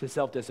leads to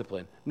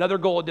self-discipline. Another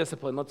goal of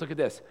discipline, let's look at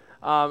this.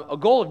 A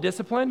goal of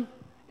discipline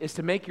is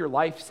to make your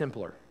life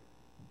simpler.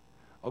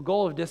 A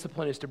goal of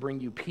discipline is to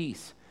bring you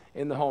peace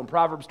in the home.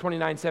 Proverbs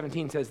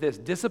 29:17 says this,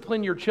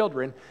 discipline your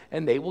children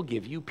and they will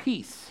give you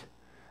peace.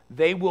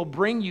 They will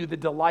bring you the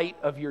delight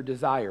of your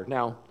desire.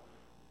 Now,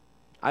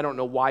 I don't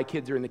know why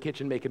kids are in the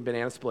kitchen making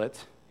banana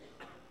splits.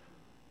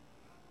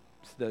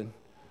 It's the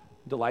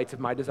delights of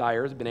my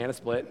desires, banana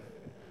split.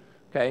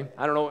 Okay,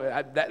 I don't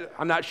know,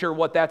 I'm not sure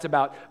what that's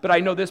about, but I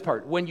know this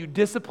part. When you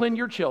discipline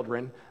your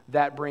children,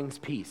 that brings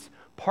peace.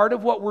 Part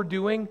of what we're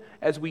doing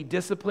as we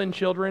discipline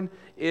children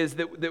is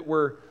that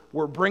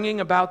we're bringing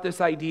about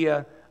this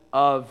idea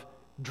of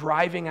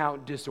driving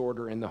out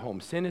disorder in the home.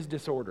 Sin is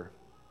disorder.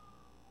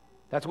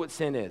 That's what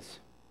sin is.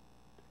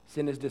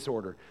 Sin is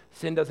disorder.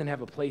 Sin doesn't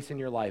have a place in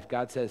your life.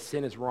 God says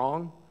sin is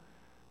wrong.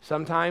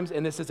 Sometimes,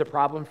 and this is a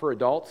problem for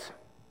adults,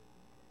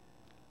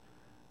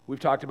 we've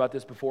talked about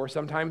this before,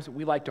 sometimes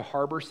we like to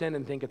harbor sin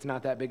and think it's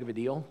not that big of a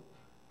deal.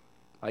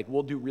 Like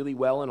we'll do really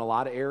well in a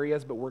lot of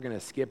areas, but we're going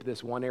to skip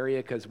this one area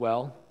because,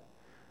 well,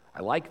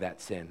 I like that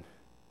sin.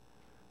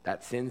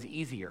 That sin's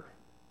easier.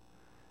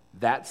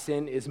 That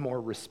sin is more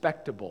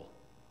respectable,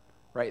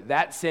 right?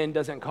 That sin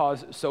doesn't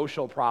cause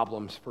social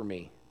problems for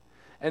me.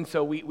 And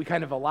so we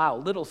kind of allow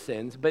little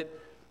sins, but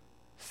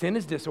sin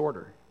is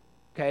disorder,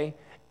 okay?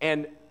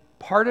 And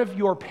part of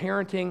your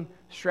parenting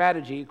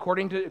strategy,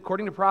 according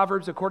to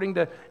Proverbs, according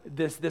to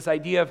this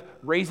idea of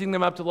raising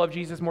them up to love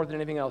Jesus more than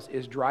anything else,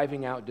 is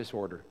driving out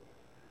disorder.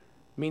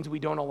 It means we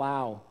don't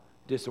allow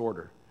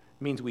disorder.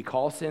 It means we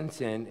call sin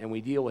sin and we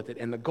deal with it.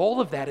 And the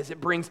goal of that is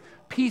it brings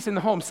peace in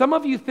the home. Some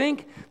of you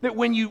think that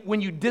when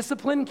you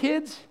discipline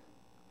kids,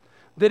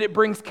 that it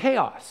brings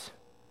chaos.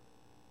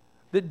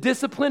 That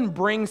discipline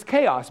brings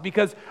chaos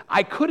because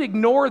I could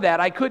ignore that.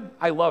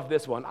 I love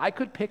this one. I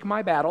could pick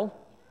my battle.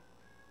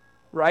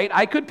 Right?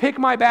 I could pick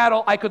my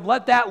battle. I could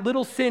let that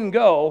little sin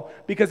go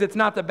because it's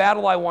not the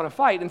battle I want to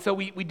fight. And so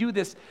we do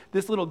this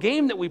little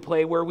game that we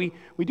play where we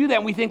do that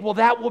and we think, well,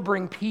 that will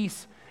bring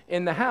peace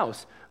in the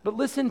house. But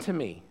listen to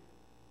me.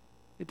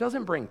 It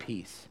doesn't bring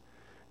peace.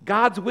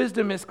 God's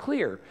wisdom is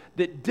clear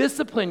that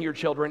discipline your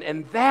children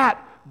and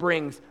that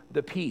brings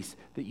the peace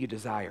that you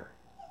desire.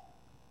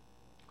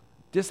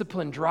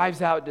 Discipline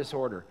drives out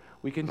disorder.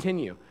 We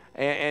continue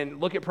and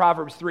look at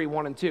Proverbs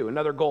 3:1-2,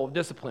 another goal of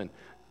discipline.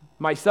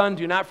 My son,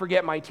 do not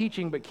forget my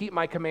teaching, but keep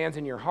my commands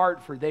in your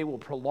heart, for they will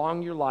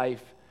prolong your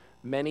life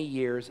many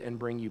years and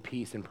bring you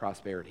peace and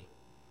prosperity.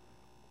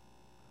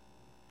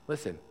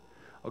 Listen,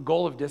 a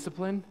goal of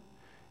discipline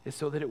is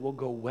so that it will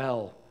go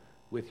well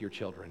with your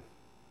children.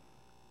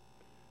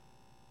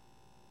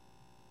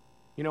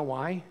 You know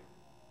why?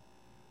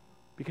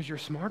 Because you're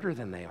smarter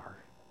than they are.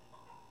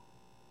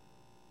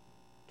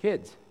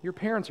 Kids, your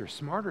parents are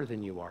smarter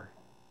than you are.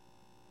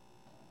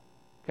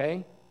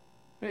 Okay?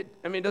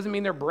 It doesn't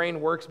mean their brain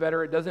works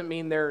better. It doesn't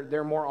mean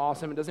they're more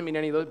awesome. It doesn't mean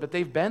any of those, but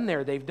they've been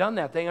there. They've done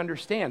that. They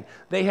understand.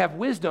 They have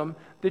wisdom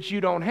that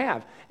you don't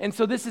have. And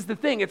so this is the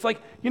thing. It's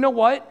like, you know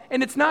what?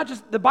 And it's not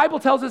just, the Bible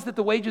tells us that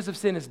the wages of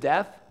sin is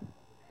death.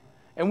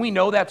 And we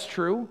know that's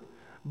true.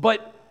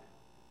 But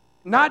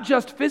not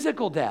just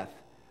physical death.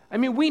 I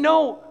mean, we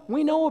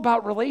know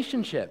about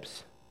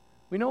relationships.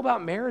 We know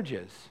about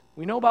marriages.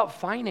 We know about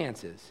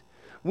finances.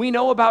 We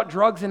know about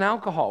drugs and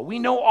alcohol. We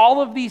know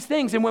all of these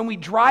things. And when we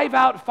drive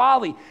out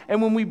folly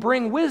and when we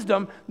bring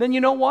wisdom, then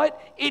you know what?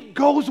 It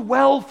goes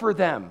well for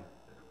them.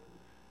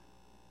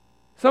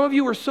 Some of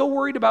you are so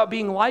worried about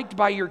being liked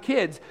by your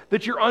kids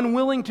that you're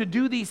unwilling to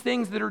do these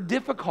things that are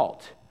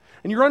difficult.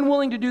 And you're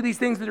unwilling to do these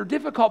things that are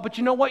difficult, but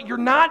you know what? You're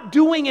not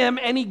doing them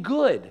any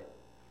good.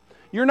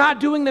 You're not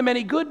doing them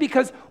any good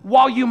because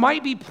while you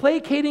might be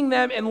placating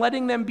them and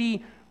letting them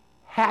be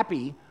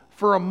happy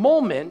for a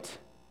moment,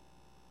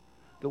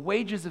 the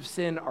wages of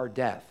sin are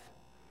death.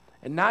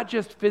 And not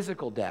just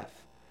physical death,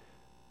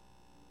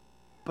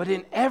 but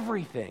in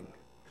everything.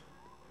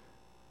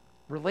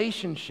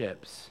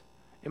 Relationships,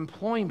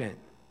 employment,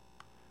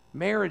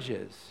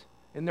 marriages,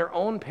 in their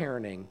own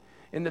parenting,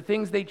 in the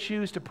things they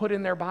choose to put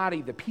in their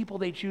body, the people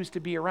they choose to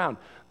be around.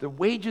 The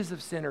wages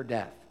of sin are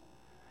death.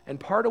 And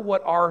part of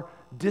what our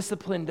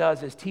discipline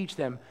does is teach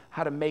them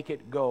how to make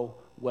it go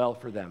well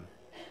for them.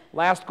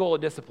 Last goal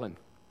of discipline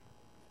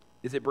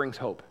is it brings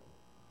hope.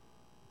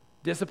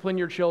 Discipline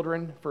your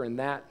children, for in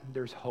that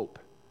there's hope.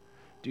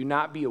 Do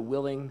not be a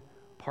willing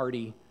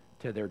party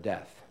to their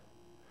death.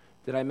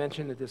 Did I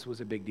mention that this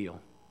was a big deal?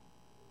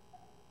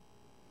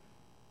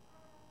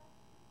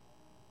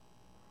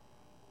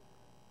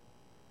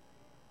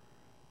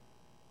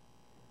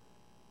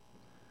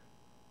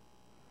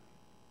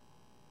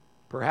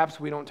 Perhaps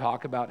we don't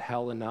talk about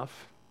hell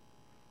enough.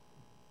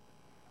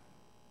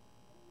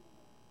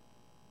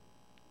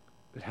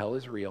 But hell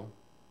is real.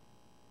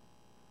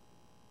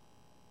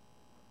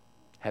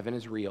 Heaven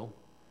is real.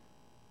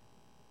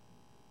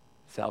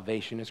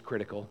 Salvation is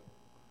critical.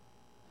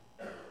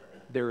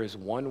 There is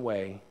one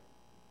way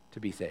to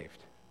be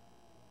saved.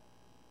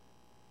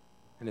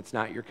 and it's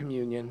not your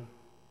communion,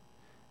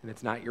 and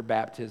it's not your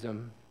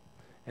baptism,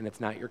 and it's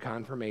not your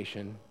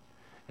confirmation.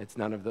 It's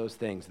none of those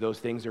things. Those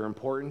things are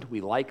important.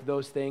 We like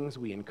those things.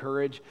 We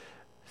encourage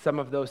some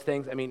of those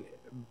things. I mean,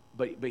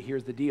 but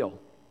here's the deal.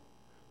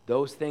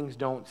 Those things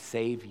don't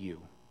save you.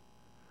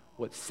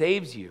 What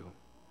saves you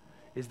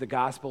is the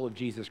gospel of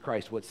Jesus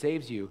Christ. What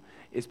saves you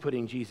is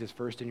putting Jesus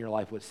first in your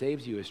life. What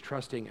saves you is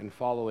trusting and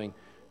following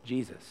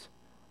Jesus.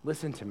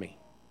 Listen to me.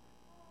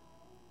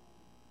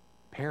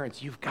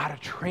 Parents, you've got to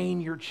train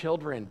your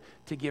children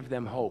to give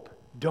them hope.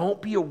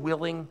 Don't be a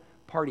willing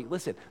party.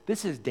 Listen,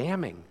 this is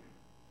damning.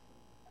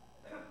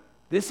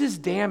 This is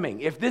damning.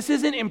 If this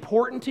isn't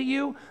important to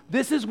you,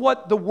 this is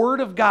what the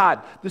Word of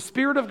God, the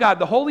Spirit of God,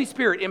 the Holy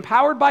Spirit,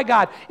 empowered by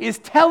God, is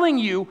telling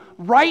you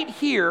right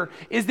here,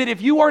 is that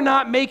if you are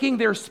not making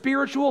their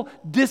spiritual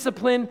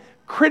discipline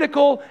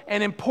critical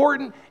and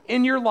important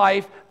in your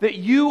life, that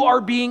you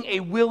are being a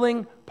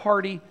willing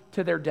party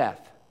to their death.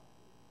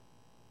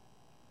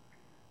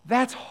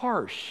 That's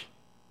harsh,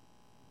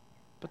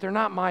 but they're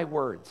not my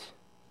words.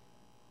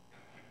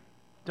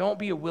 Don't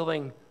be a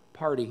willing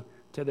party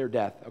to their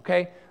death,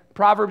 okay?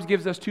 Proverbs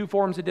gives us two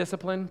forms of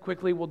discipline.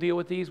 Quickly, we'll deal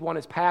with these. One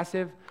is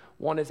passive,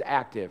 one is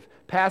active.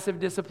 Passive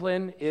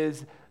discipline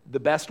is the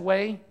best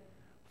way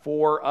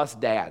for us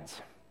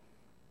dads.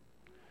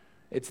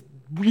 It's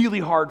really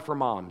hard for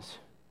moms,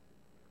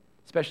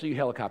 especially you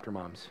helicopter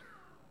moms.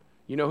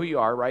 You know who you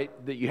are,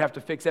 right? That you have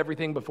to fix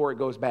everything before it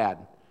goes bad,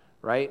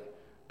 right?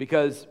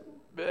 Because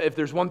if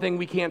there's one thing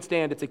we can't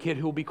stand, it's a kid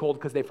who will be cold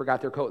because they forgot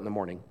their coat in the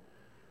morning.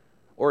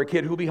 Or a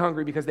kid who will be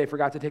hungry because they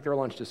forgot to take their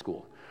lunch to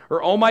school.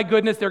 Or, oh my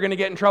goodness, they're going to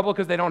get in trouble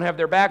because they don't have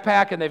their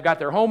backpack and they've got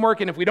their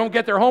homework, and if we don't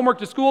get their homework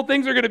to school,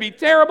 things are going to be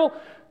terrible.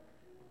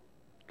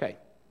 Okay,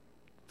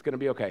 it's going to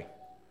be okay.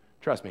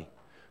 Trust me.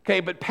 Okay,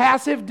 but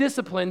passive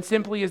discipline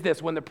simply is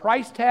this. When the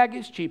price tag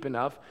is cheap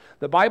enough,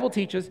 the Bible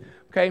teaches,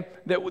 okay,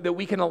 that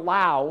we can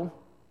allow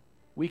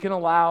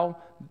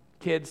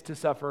kids to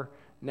suffer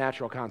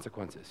natural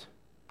consequences.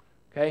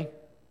 Okay?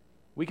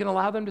 We can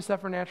allow them to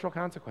suffer natural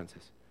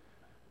consequences.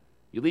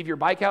 You leave your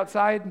bike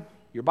outside,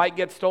 your bike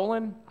gets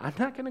stolen, I'm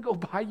not going to go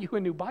buy you a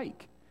new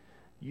bike.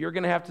 You're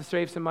going to have to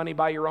save some money,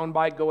 buy your own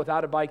bike, go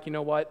without a bike. You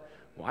know what?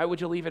 Why would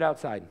you leave it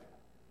outside?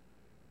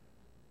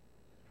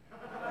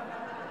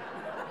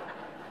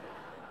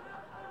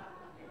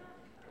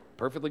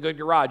 Perfectly good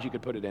garage you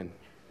could put it in.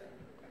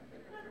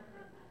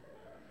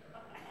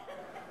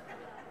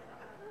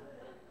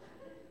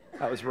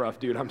 That was rough,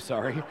 dude. I'm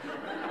sorry.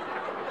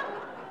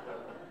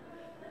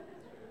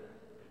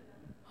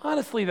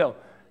 Honestly, though,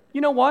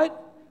 you know what?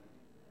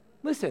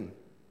 Listen,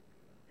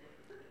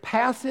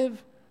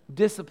 passive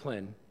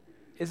discipline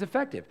is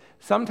effective.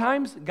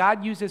 Sometimes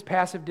God uses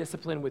passive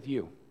discipline with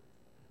you.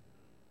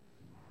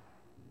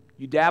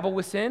 You dabble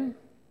with sin,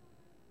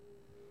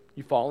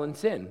 you fall in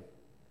sin.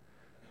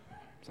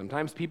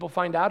 Sometimes people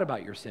find out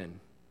about your sin.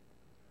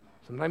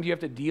 Sometimes you have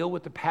to deal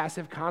with the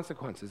passive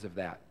consequences of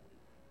that.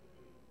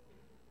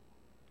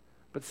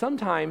 But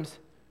sometimes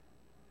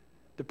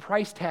the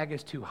price tag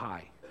is too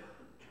high.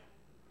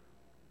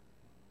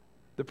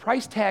 The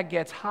price tag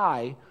gets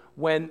high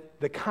when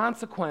the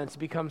consequence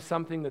becomes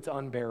something that's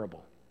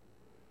unbearable.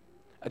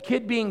 A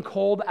kid being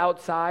cold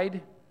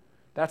outside,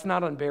 that's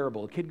not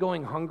unbearable. A kid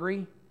going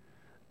hungry,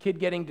 a kid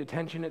getting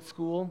detention at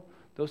school,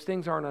 those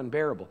things aren't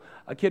unbearable.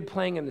 A kid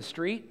playing in the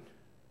street,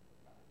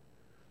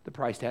 the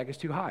price tag is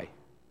too high.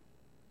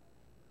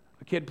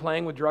 A kid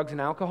playing with drugs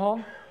and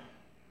alcohol,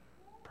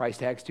 price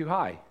tag's too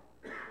high.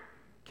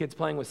 Kids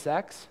playing with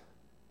sex,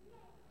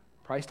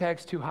 price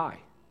tag's too high.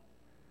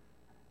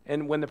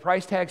 And when the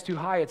price tag's too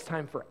high, it's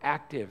time for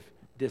active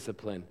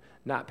discipline,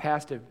 not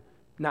passive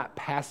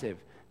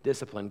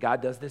discipline.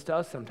 God does this to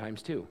us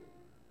sometimes too.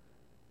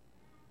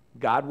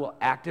 God will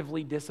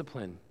actively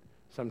discipline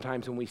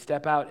sometimes when we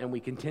step out and we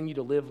continue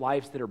to live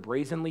lives that are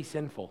brazenly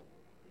sinful.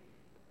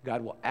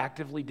 God will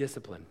actively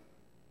discipline.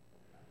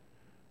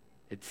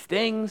 It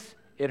stings,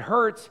 it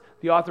hurts.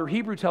 The author of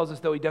Hebrew tells us,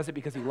 though, he does it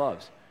because he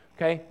loves.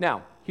 Okay?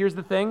 Now, here's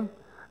the thing.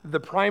 The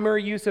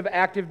primary use of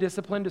active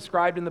discipline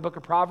described in the book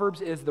of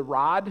Proverbs is the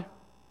rod.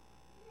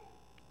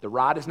 The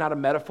rod is not a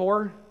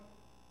metaphor.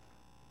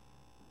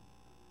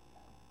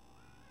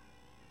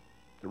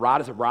 The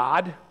rod is a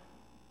rod.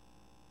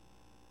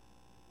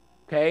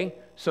 Okay?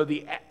 So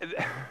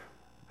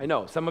I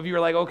know, some of you are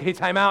like, okay,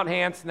 time out,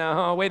 Hans.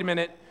 No, wait a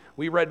minute.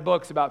 We read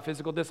books about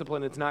physical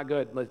discipline. It's not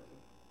good.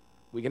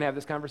 We can have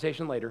this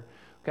conversation later.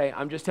 Okay?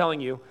 I'm just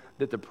telling you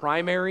that the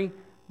primary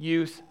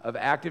use of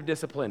active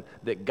discipline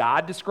that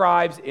God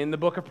describes in the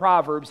book of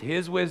Proverbs,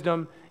 his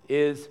wisdom,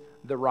 is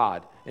the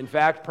rod. In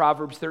fact,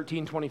 Proverbs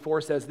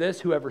 13:24 says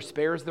this, whoever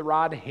spares the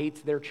rod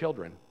hates their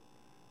children,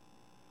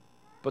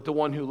 but the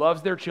one who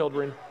loves their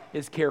children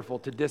is careful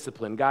to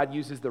discipline. God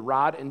uses the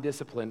rod and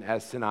discipline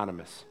as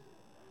synonymous.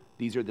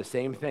 These are the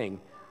same thing,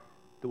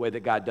 the way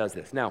that God does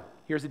this. Now,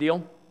 here's the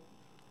deal.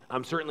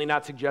 I'm certainly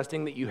not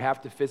suggesting that you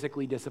have to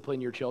physically discipline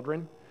your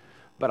children,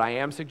 but I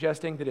am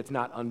suggesting that it's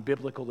not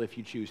unbiblical if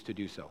you choose to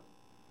do so.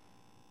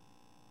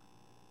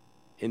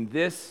 In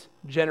this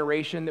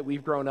generation that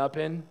we've grown up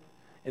in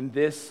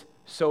this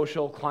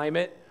social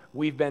climate,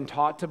 we've been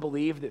taught to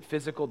believe that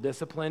physical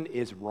discipline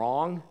is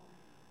wrong.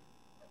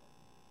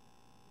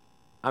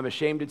 I'm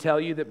ashamed to tell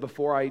you that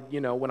before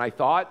when I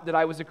thought that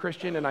I was a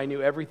Christian and I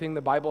knew everything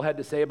the Bible had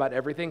to say about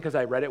everything because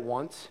I read it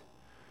once,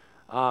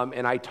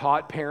 and I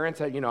taught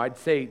parents, I'd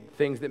say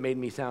things that made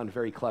me sound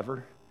very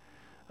clever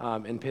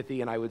and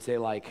pithy, and I would say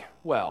like,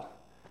 well,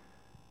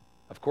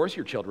 of course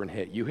your children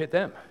you hit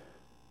them.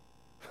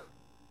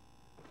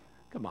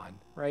 Come on,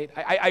 right?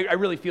 I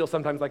really feel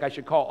sometimes like I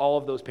should call all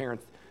of those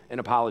parents and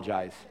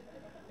apologize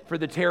for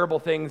the terrible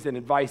things and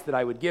advice that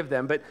I would give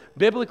them. But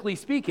biblically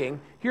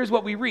speaking, here's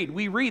what we read.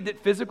 We read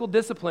that physical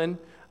discipline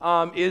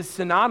is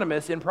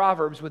synonymous in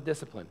Proverbs with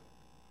discipline.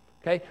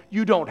 Okay?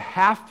 You don't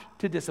have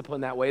to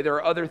discipline that way. There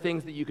are other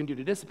things that you can do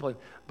to discipline,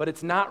 but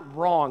it's not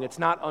wrong. It's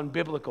not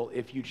unbiblical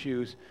if you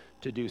choose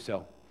to do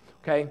so.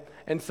 Okay?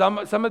 And some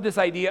of this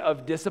idea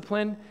of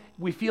discipline,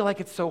 we feel like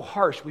it's so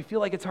harsh. We feel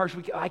like it's harsh.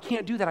 I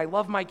can't do that. I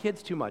love my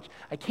kids too much.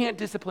 I can't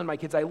discipline my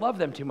kids. I love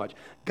them too much.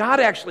 God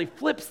actually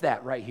flips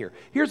that right here.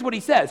 Here's what he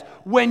says.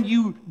 When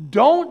you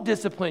don't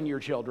discipline your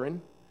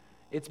children,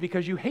 it's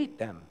because you hate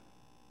them.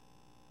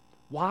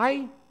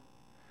 Why?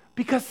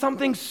 Because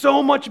something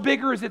so much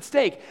bigger is at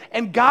stake.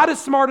 And God is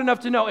smart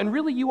enough to know, and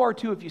really you are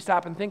too if you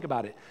stop and think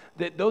about it,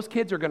 that those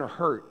kids are going to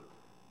hurt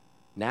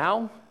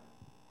now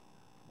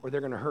or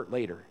they're going to hurt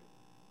later.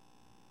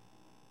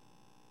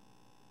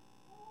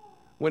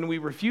 When we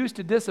refuse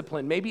to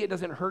discipline, maybe it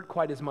doesn't hurt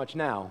quite as much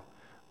now,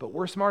 but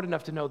we're smart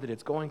enough to know that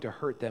it's going to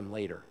hurt them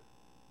later.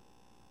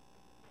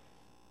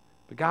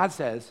 But God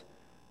says,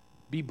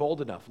 be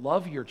bold enough.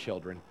 Love your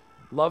children.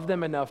 Love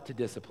them enough to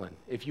discipline.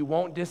 If you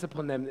won't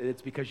discipline them,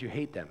 it's because you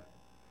hate them.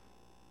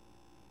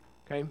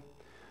 Okay?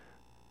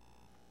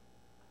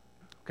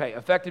 Okay,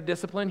 effective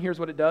discipline, here's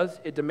what it does.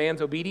 It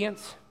demands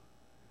obedience.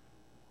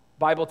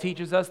 Bible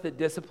teaches us that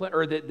discipline,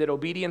 or that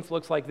obedience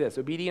looks like this.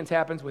 Obedience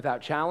happens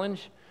without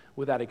challenge,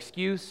 without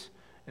excuse,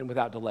 and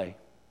without delay.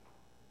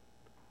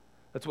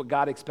 That's what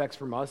God expects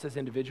from us as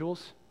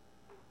individuals.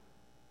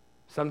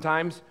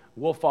 Sometimes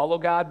we'll follow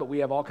God, but we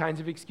have all kinds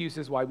of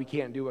excuses why we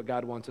can't do what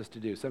God wants us to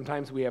do.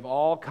 Sometimes we have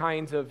all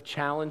kinds of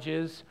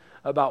challenges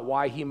about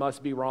why he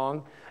must be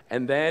wrong.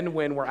 And then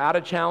when we're out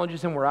of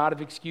challenges and we're out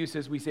of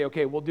excuses, we say,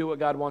 okay, we'll do what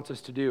God wants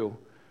us to do,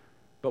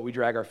 but we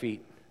drag our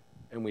feet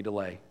and we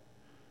delay.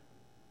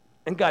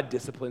 And God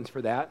disciplines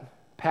for that.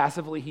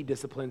 Passively, he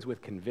disciplines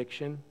with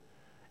conviction.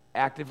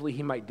 Actively,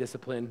 he might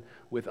discipline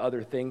with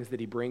other things that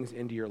he brings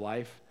into your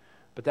life.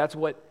 But that's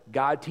what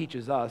God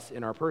teaches us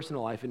in our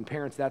personal life. And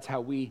parents, that's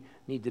how we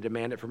need to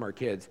demand it from our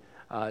kids.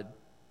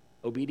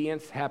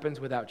 Obedience happens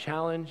without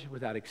challenge,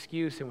 without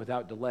excuse, and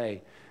without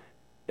delay.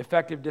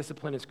 Effective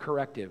discipline is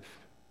corrective.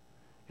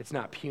 It's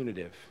not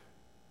punitive.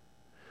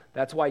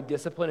 That's why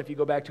discipline, if you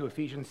go back to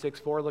Ephesians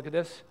 6:4, look at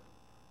this.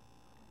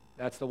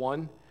 That's the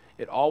one.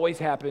 It always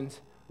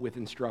happens with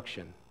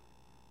instruction.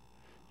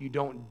 You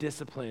don't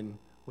discipline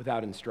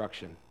without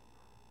instruction.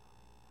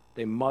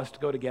 They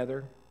must go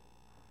together.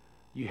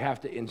 You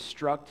have to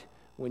instruct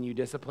when you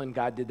discipline.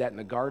 God did that in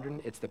the garden.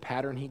 It's the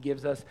pattern he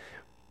gives us.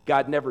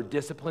 God never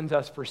disciplines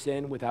us for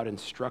sin without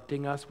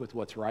instructing us with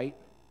what's right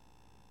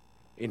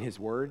in his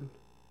word.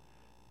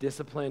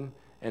 Discipline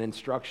and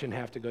instruction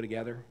have to go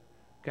together,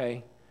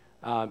 okay?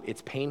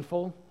 It's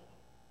painful,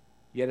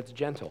 yet it's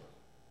gentle.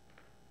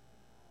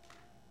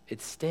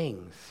 It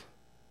stings.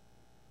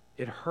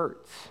 It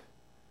hurts,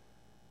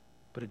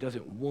 but it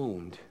doesn't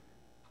wound,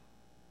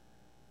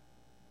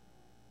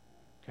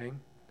 okay?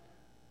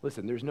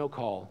 Listen, there's no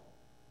call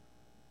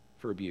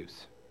for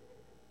abuse.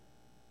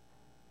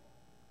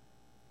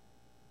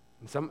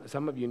 And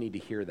some of you need to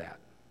hear that.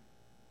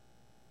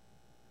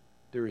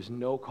 There is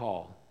no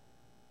call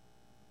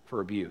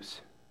for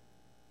abuse.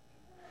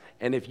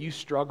 And if you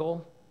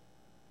struggle,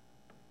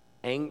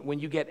 when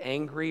you get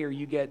angry or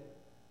you get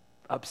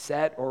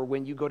upset or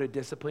when you go to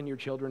discipline your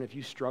children, if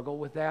you struggle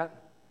with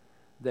that,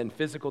 then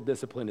physical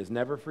discipline is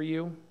never for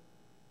you.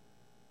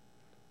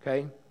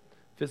 Okay?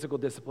 Physical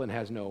discipline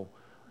has no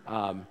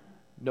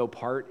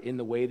part in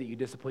the way that you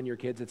discipline your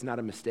kids. It's not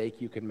a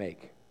mistake you can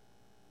make.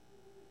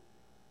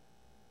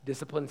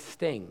 Discipline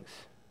stings,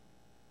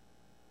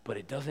 but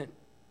it doesn't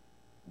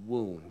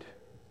wound,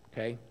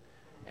 okay?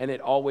 And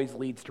it always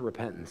leads to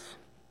repentance.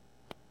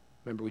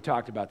 Remember, we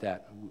talked about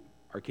that.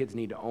 Our kids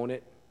need to own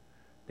it.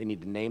 They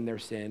need to name their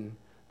sin.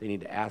 They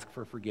need to ask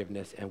for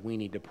forgiveness, and we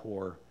need to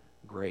pour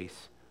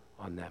grace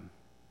on them,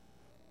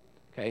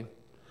 okay?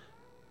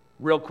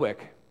 Real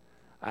quick.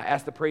 I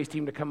asked the praise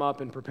team to come up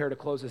and prepare to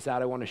close this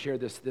out. I want to share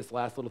this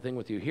last little thing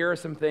with you. Here are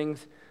some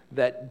things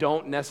that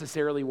don't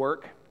necessarily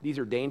work. These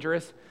are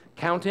dangerous.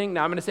 Counting.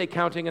 Now, I'm going to say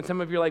counting, and some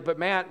of you are like, but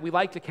Matt, we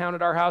like to count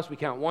at our house. We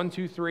count 1,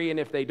 2, 3, and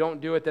if they don't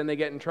do it, then they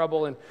get in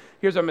trouble. And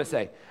here's what I'm going to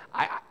say.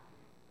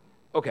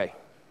 Okay.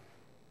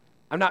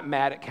 I'm not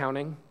mad at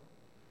counting,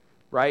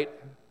 right?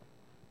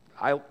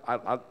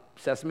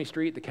 Sesame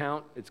Street, the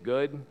count, it's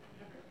good,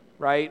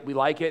 right? We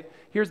like it.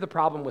 Here's the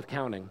problem with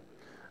counting.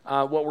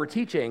 What we're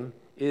teaching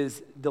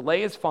is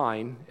delay is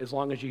fine as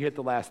long as you hit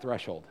the last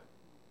threshold.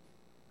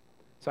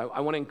 So I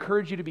want to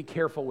encourage you to be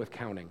careful with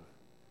counting,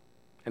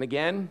 And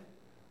again,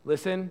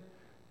 listen,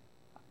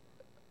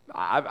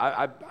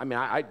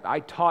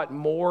 I taught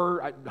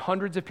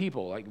hundreds of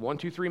people, like 1,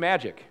 2, 3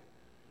 magic.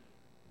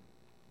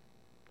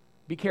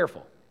 Be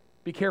careful.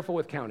 Be careful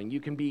with counting.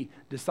 You can be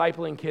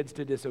discipling kids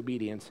to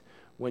disobedience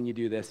when you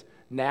do this.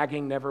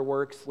 Nagging never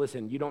works.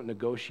 Listen, you don't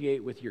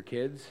negotiate with your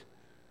kids,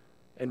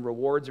 and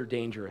rewards are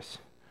dangerous.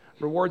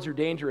 Rewards are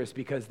dangerous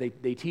because they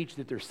teach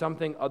that there's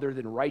something other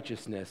than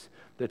righteousness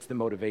that's the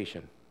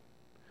motivation.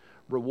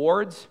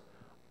 Rewards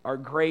are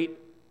great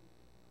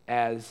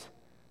as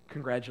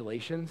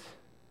congratulations,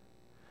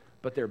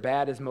 but they're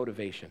bad as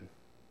motivation.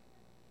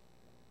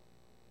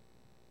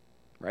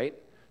 Right?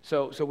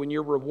 So when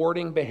you're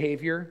rewarding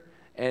behavior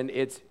and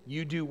it's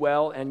you do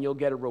well and you'll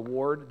get a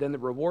reward, then the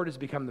reward has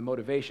become the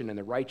motivation and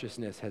the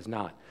righteousness has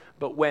not.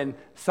 But when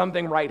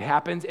something right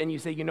happens and you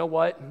say, you know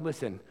what,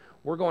 listen,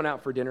 we're going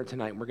out for dinner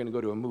tonight and we're going to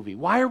go to a movie.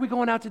 Why are we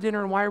going out to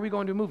dinner and why are we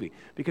going to a movie?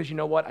 Because you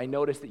know what, I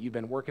noticed that you've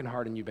been working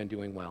hard and you've been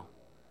doing well.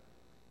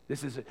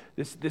 This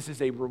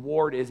is a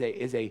reward,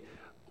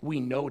 we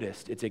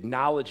noticed, it's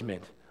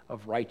acknowledgement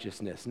of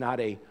righteousness, not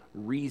a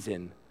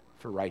reason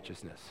for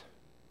righteousness.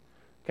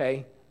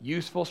 Okay?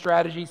 Useful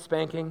strategy,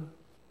 spanking.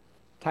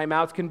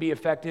 Timeouts can be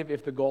effective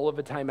if the goal of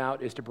a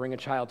timeout is to bring a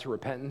child to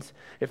repentance.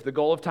 If the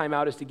goal of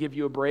timeout is to give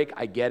you a break,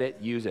 I get it,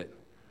 use it,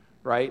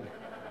 right?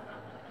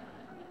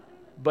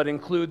 But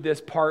include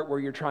this part where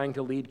you're trying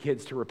to lead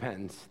kids to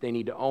repentance. They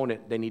need to own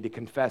it, they need to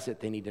confess it,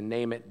 they need to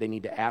name it, they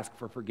need to ask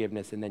for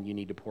forgiveness, and then you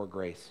need to pour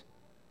grace.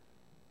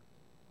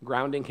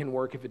 Grounding can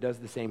work if it does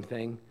the same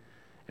thing.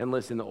 And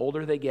listen, the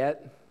older they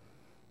get,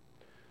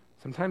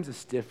 sometimes a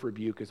stiff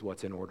rebuke is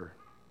what's in order.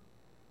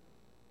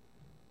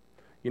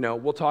 You know,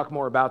 we'll talk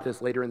more about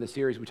this later in the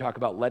series. We talk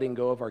about letting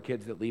go of our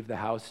kids that leave the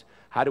house.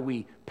 How do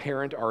we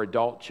parent our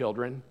adult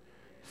children?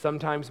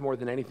 Sometimes more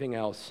than anything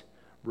else,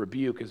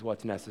 rebuke is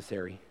what's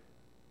necessary.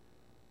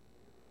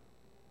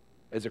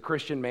 As a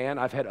Christian man,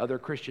 I've had other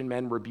Christian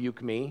men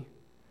rebuke me,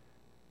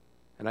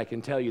 and I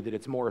can tell you that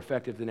it's more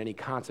effective than any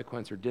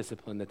consequence or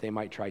discipline that they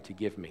might try to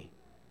give me.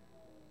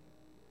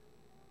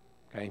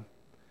 Okay?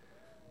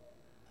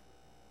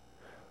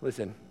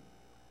 Listen.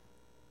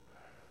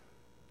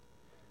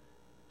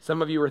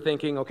 Some of you are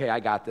thinking, okay, I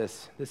got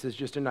this. This is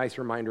just a nice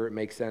reminder, it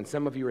makes sense.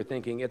 Some of you are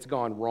thinking, it's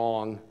gone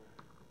wrong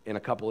in a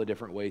couple of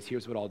different ways.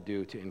 Here's what I'll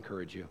do to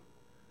encourage you.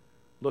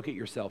 Look at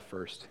yourself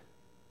first.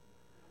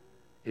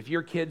 If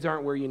your kids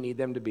aren't where you need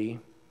them to be,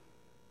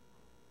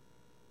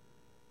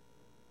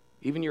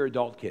 even your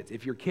adult kids,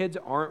 if your kids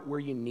aren't where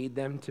you need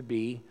them to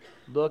be,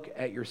 look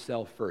at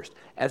yourself first.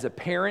 As a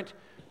parent,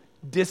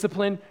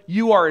 discipline,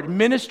 you are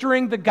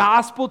administering the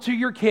gospel to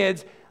your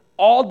kids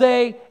all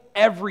day,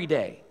 every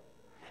day.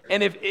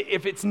 And if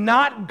it's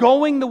not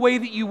going the way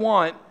that you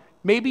want,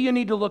 maybe you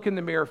need to look in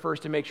the mirror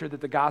first to make sure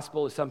that the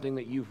gospel is something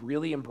that you've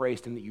really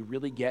embraced and that you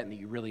really get and that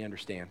you really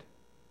understand.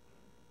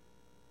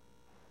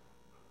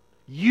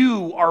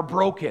 You are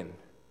broken.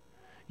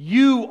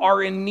 You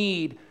are in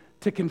need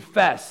to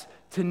confess,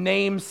 to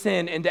name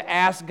sin, and to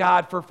ask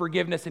God for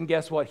forgiveness. And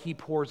guess what? He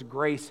pours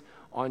grace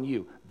on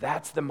you.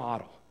 That's the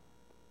model.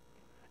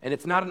 And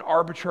it's not an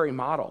arbitrary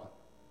model.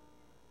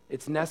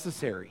 It's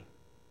necessary.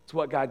 It's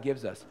what God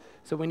gives us.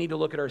 So we need to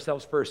look at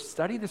ourselves first.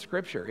 Study the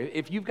scripture.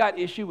 If you've got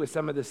issue with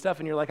some of this stuff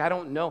and you're like, I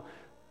don't know,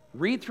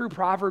 read through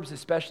Proverbs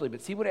especially,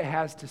 but see what it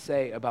has to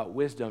say about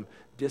wisdom,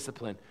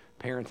 discipline,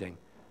 parenting.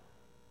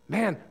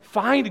 Man,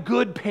 find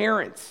good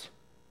parents.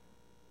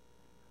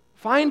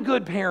 Find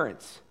good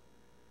parents.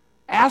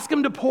 Ask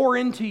them to pour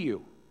into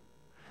you.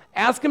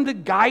 Ask them to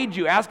guide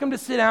you. Ask them to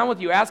sit down with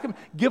you.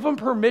 Give them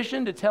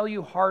permission to tell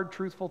you hard,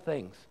 truthful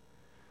things.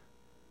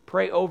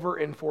 Pray over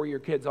and for your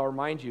kids. I'll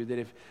remind you that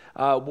if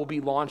we'll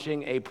be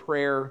launching a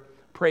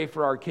Pray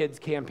for Our Kids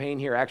campaign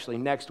here. Actually,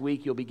 next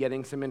week you'll be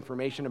getting some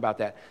information about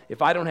that.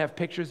 If I don't have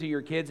pictures of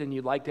your kids and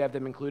you'd like to have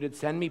them included,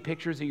 send me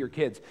pictures of your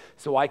kids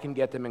so I can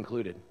get them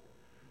included.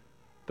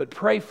 But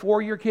pray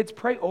for your kids.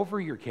 Pray over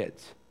your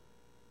kids.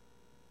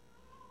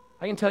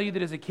 I can tell you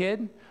that as a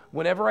kid,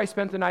 whenever I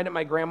spent the night at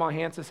my Grandma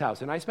Hance's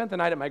house, and I spent the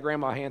night at my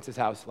Grandma Hance's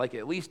house like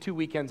at least 2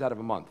 weekends out of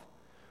a month,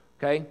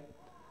 okay?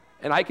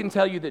 And I can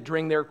tell you that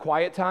during their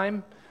quiet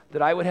time,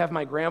 that I would have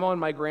my grandma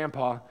and my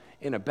grandpa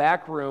in a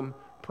back room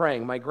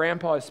praying, my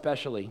grandpa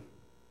especially,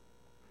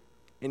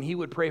 and he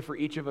would pray for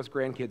each of us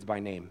grandkids by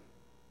name.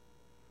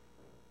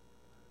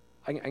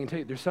 I can tell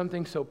you, there's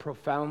something so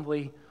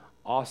profoundly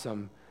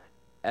awesome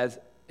as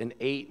an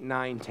 8,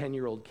 9,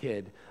 10-year-old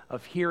kid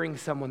of hearing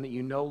someone that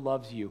you know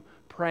loves you,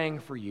 praying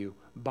for you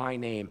by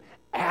name,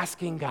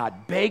 asking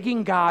God,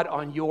 begging God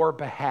on your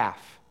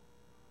behalf.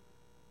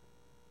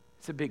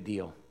 It's a big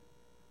deal.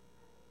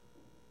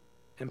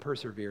 And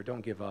persevere,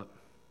 don't give up.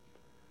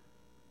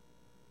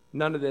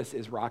 None of this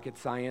is rocket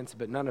science,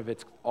 but none of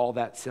it's all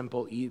that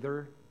simple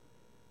either.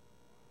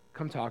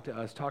 Come talk to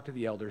us, talk to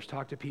the elders,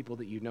 talk to people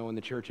that you know in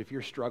the church. If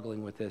you're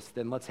struggling with this,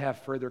 then let's have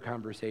further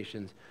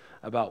conversations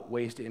about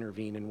ways to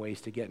intervene and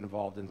ways to get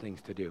involved and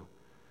things to do.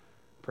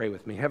 Pray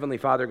with me. Heavenly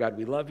Father, God,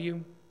 we love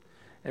you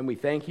and we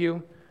thank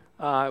you.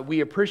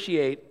 We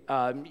appreciate,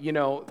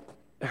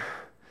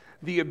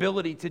 the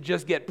ability to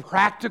just get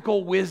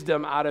practical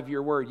wisdom out of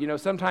your word. You know,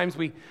 sometimes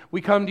we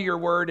come to your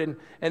word and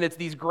it's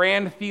these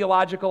grand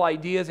theological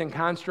ideas and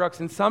constructs,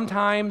 and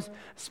sometimes,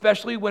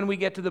 especially when we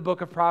get to the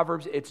book of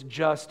Proverbs, it's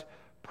just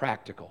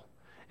practical.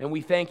 And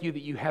we thank you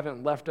that you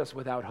haven't left us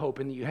without hope,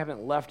 and that you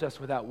haven't left us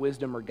without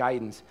wisdom or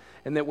guidance,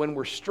 and that when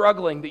we're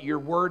struggling, that your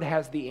word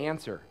has the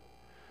answer,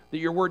 that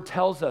your word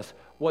tells us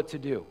what to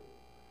do.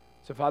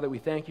 So, Father, we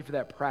thank you for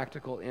that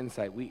practical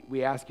insight.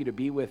 We ask you to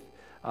be with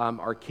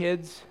our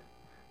kids.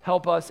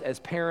 Help us as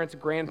parents,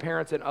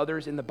 grandparents, and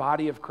others in the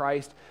body of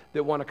Christ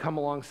that want to come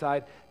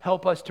alongside.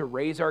 Help us to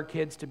raise our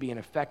kids to be an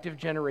effective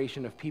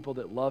generation of people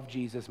that love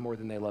Jesus more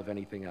than they love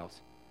anything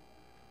else.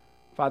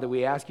 Father,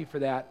 we ask you for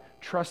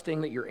that,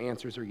 trusting that your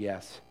answers are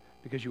yes,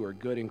 because you are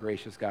good and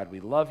gracious God. We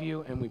love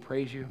you and we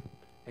praise you.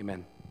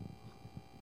 Amen.